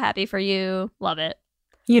 So happy for you, love it.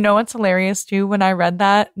 You know what's hilarious too? When I read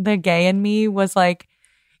that, the gay in me was like,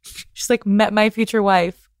 she's like, met my future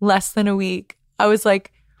wife less than a week. I was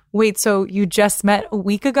like, wait, so you just met a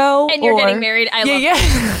week ago? And you're getting married? I love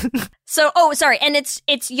that. So, sorry. And it's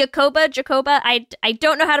Jacoba. I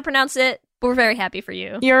don't know how to pronounce it, but we're very happy for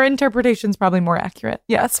you. Your interpretation's probably more accurate.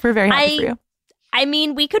 Yes, we're very happy for you. I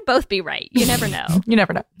mean, we could both be right. You never know. You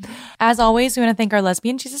never know. As always, we want to thank our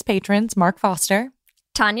Lesbian Jesus patrons, Mark Foster,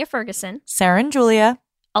 Tanya Ferguson, Sarah and Julia,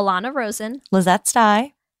 Alana Rosen, Lizette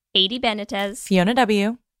Stye, Adi Benitez, Fiona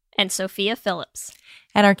W., and Sophia Phillips.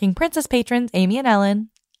 And our King Princess patrons, Amy and Ellen,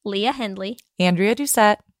 Leah Hendley, Andrea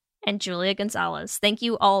Doucette, and Julia Gonzalez. Thank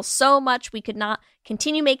you all so much. We could not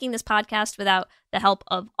continue making this podcast without the help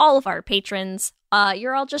of all of our patrons.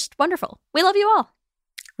 You're all just wonderful. We love you all.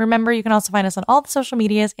 Remember, you can also find us on all the social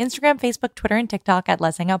medias, Instagram, Facebook, Twitter, and TikTok at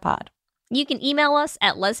Let's Hang Out Pod. You can email us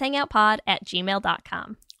at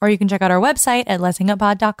letshangoutpod@gmail.com. Or you can check out our website at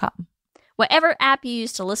letshangoutpod.com. Whatever app you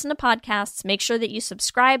use to listen to podcasts, make sure that you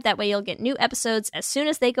subscribe. That way you'll get new episodes as soon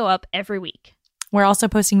as they go up every week. We're also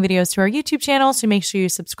posting videos to our YouTube channel, so make sure you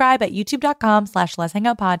subscribe at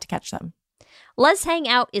youtube.com/letshangoutpod to catch them. Let's Hang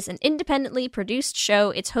Out is an independently produced show.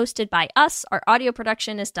 It's hosted by us. Our audio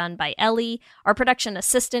production is done by Ellie. Our production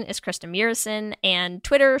assistant is Krista Murison, and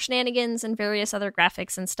Twitter shenanigans and various other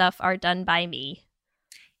graphics and stuff are done by me.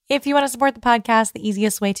 If you want to support the podcast, the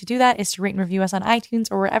easiest way to do that is to rate and review us on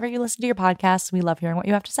iTunes or wherever you listen to your podcasts. We love hearing what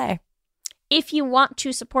you have to say. If you want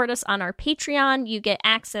to support us on our Patreon, you get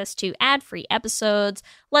access to ad-free episodes,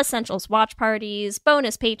 Les Central's watch parties,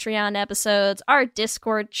 bonus Patreon episodes, our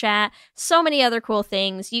Discord chat, so many other cool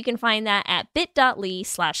things. You can find that at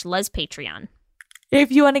bit.ly/lespatreon.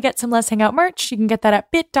 If you want to get some Let's Hang Out merch, you can get that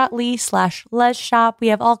at bit.ly/lesshop. We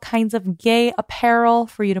have all kinds of gay apparel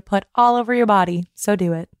for you to put all over your body, so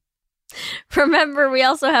do it. Remember, we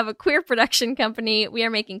also have a queer production company. We are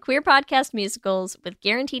making queer podcast musicals with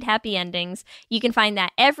guaranteed happy endings. You can find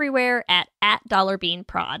that everywhere at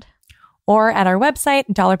 $beanprod. Or at our website,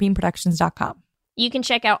 dollarbeanproductions.com. You can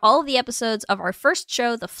check out all of the episodes of our first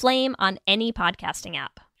show, The Flame, on any podcasting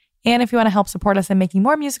app. And if you want to help support us in making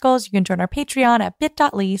more musicals, you can join our Patreon at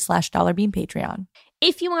bit.ly/dollarbeanpatreon.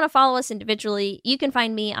 If you want to follow us individually, you can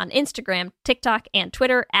find me on Instagram, TikTok, and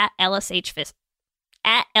Twitter at LSH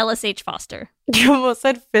Foster. You almost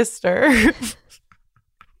said Fister.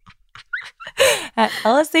 At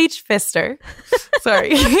LSH Fister.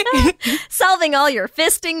 Sorry. Solving all your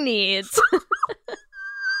fisting needs.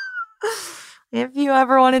 If you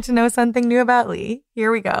ever wanted to know something new about Lee,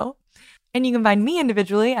 here we go. And you can find me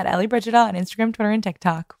individually at Ellie Brigida on Instagram, Twitter, and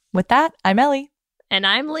TikTok. With that, I'm Ellie. And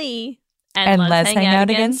I'm Lee. And let's hang out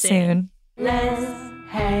again soon. Let's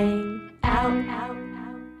hang out.